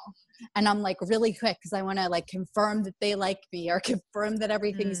email, and I'm like really quick because I want to like confirm that they like me or confirm that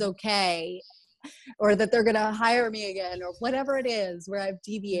everything's okay, or that they're going to hire me again, or whatever it is where I've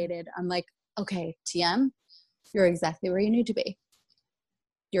deviated, I'm like, okay, TM, you're exactly where you need to be.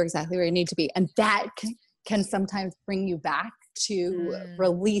 You're exactly where you need to be. And that can sometimes bring you back to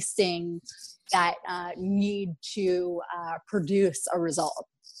releasing that need to produce a result.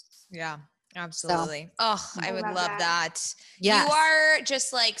 Yeah, absolutely. I would love that. Yes. You are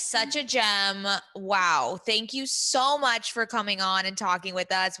just like such a gem. Wow. Thank you so much for coming on and talking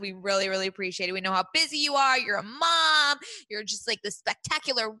with us. We really, really appreciate it. We know how busy you are. You're a mom. You're just like this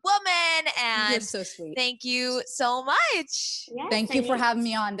spectacular woman. And you're so sweet. Thank you so much. Yes, thank you for having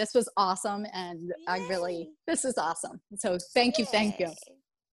me on. This was awesome. And this is awesome. So thank you. Thank you.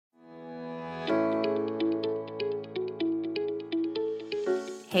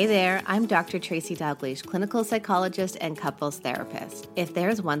 Hey there, I'm Dr. Tracy Dalgleish, clinical psychologist and couples therapist. If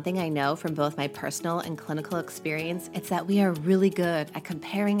there's one thing I know from both my personal and clinical experience, it's that we are really good at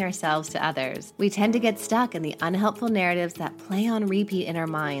comparing ourselves to others. We tend to get stuck in the unhelpful narratives that play on repeat in our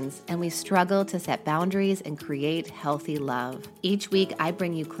minds, and we struggle to set boundaries and create healthy love. Each week, I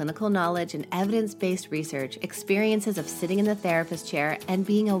bring you clinical knowledge and evidence-based research, experiences of sitting in the therapist chair, and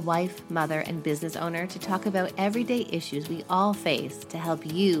being a wife, mother, and business owner to talk about everyday issues we all face to help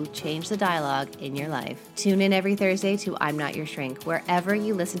you change the dialogue in your life. Tune in every Thursday to I'm Not Your Shrink, wherever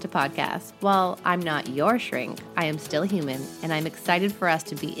you listen to podcasts. While I'm not your shrink, I am still human, and I'm excited for us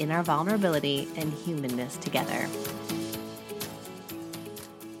to be in our vulnerability and humanness together.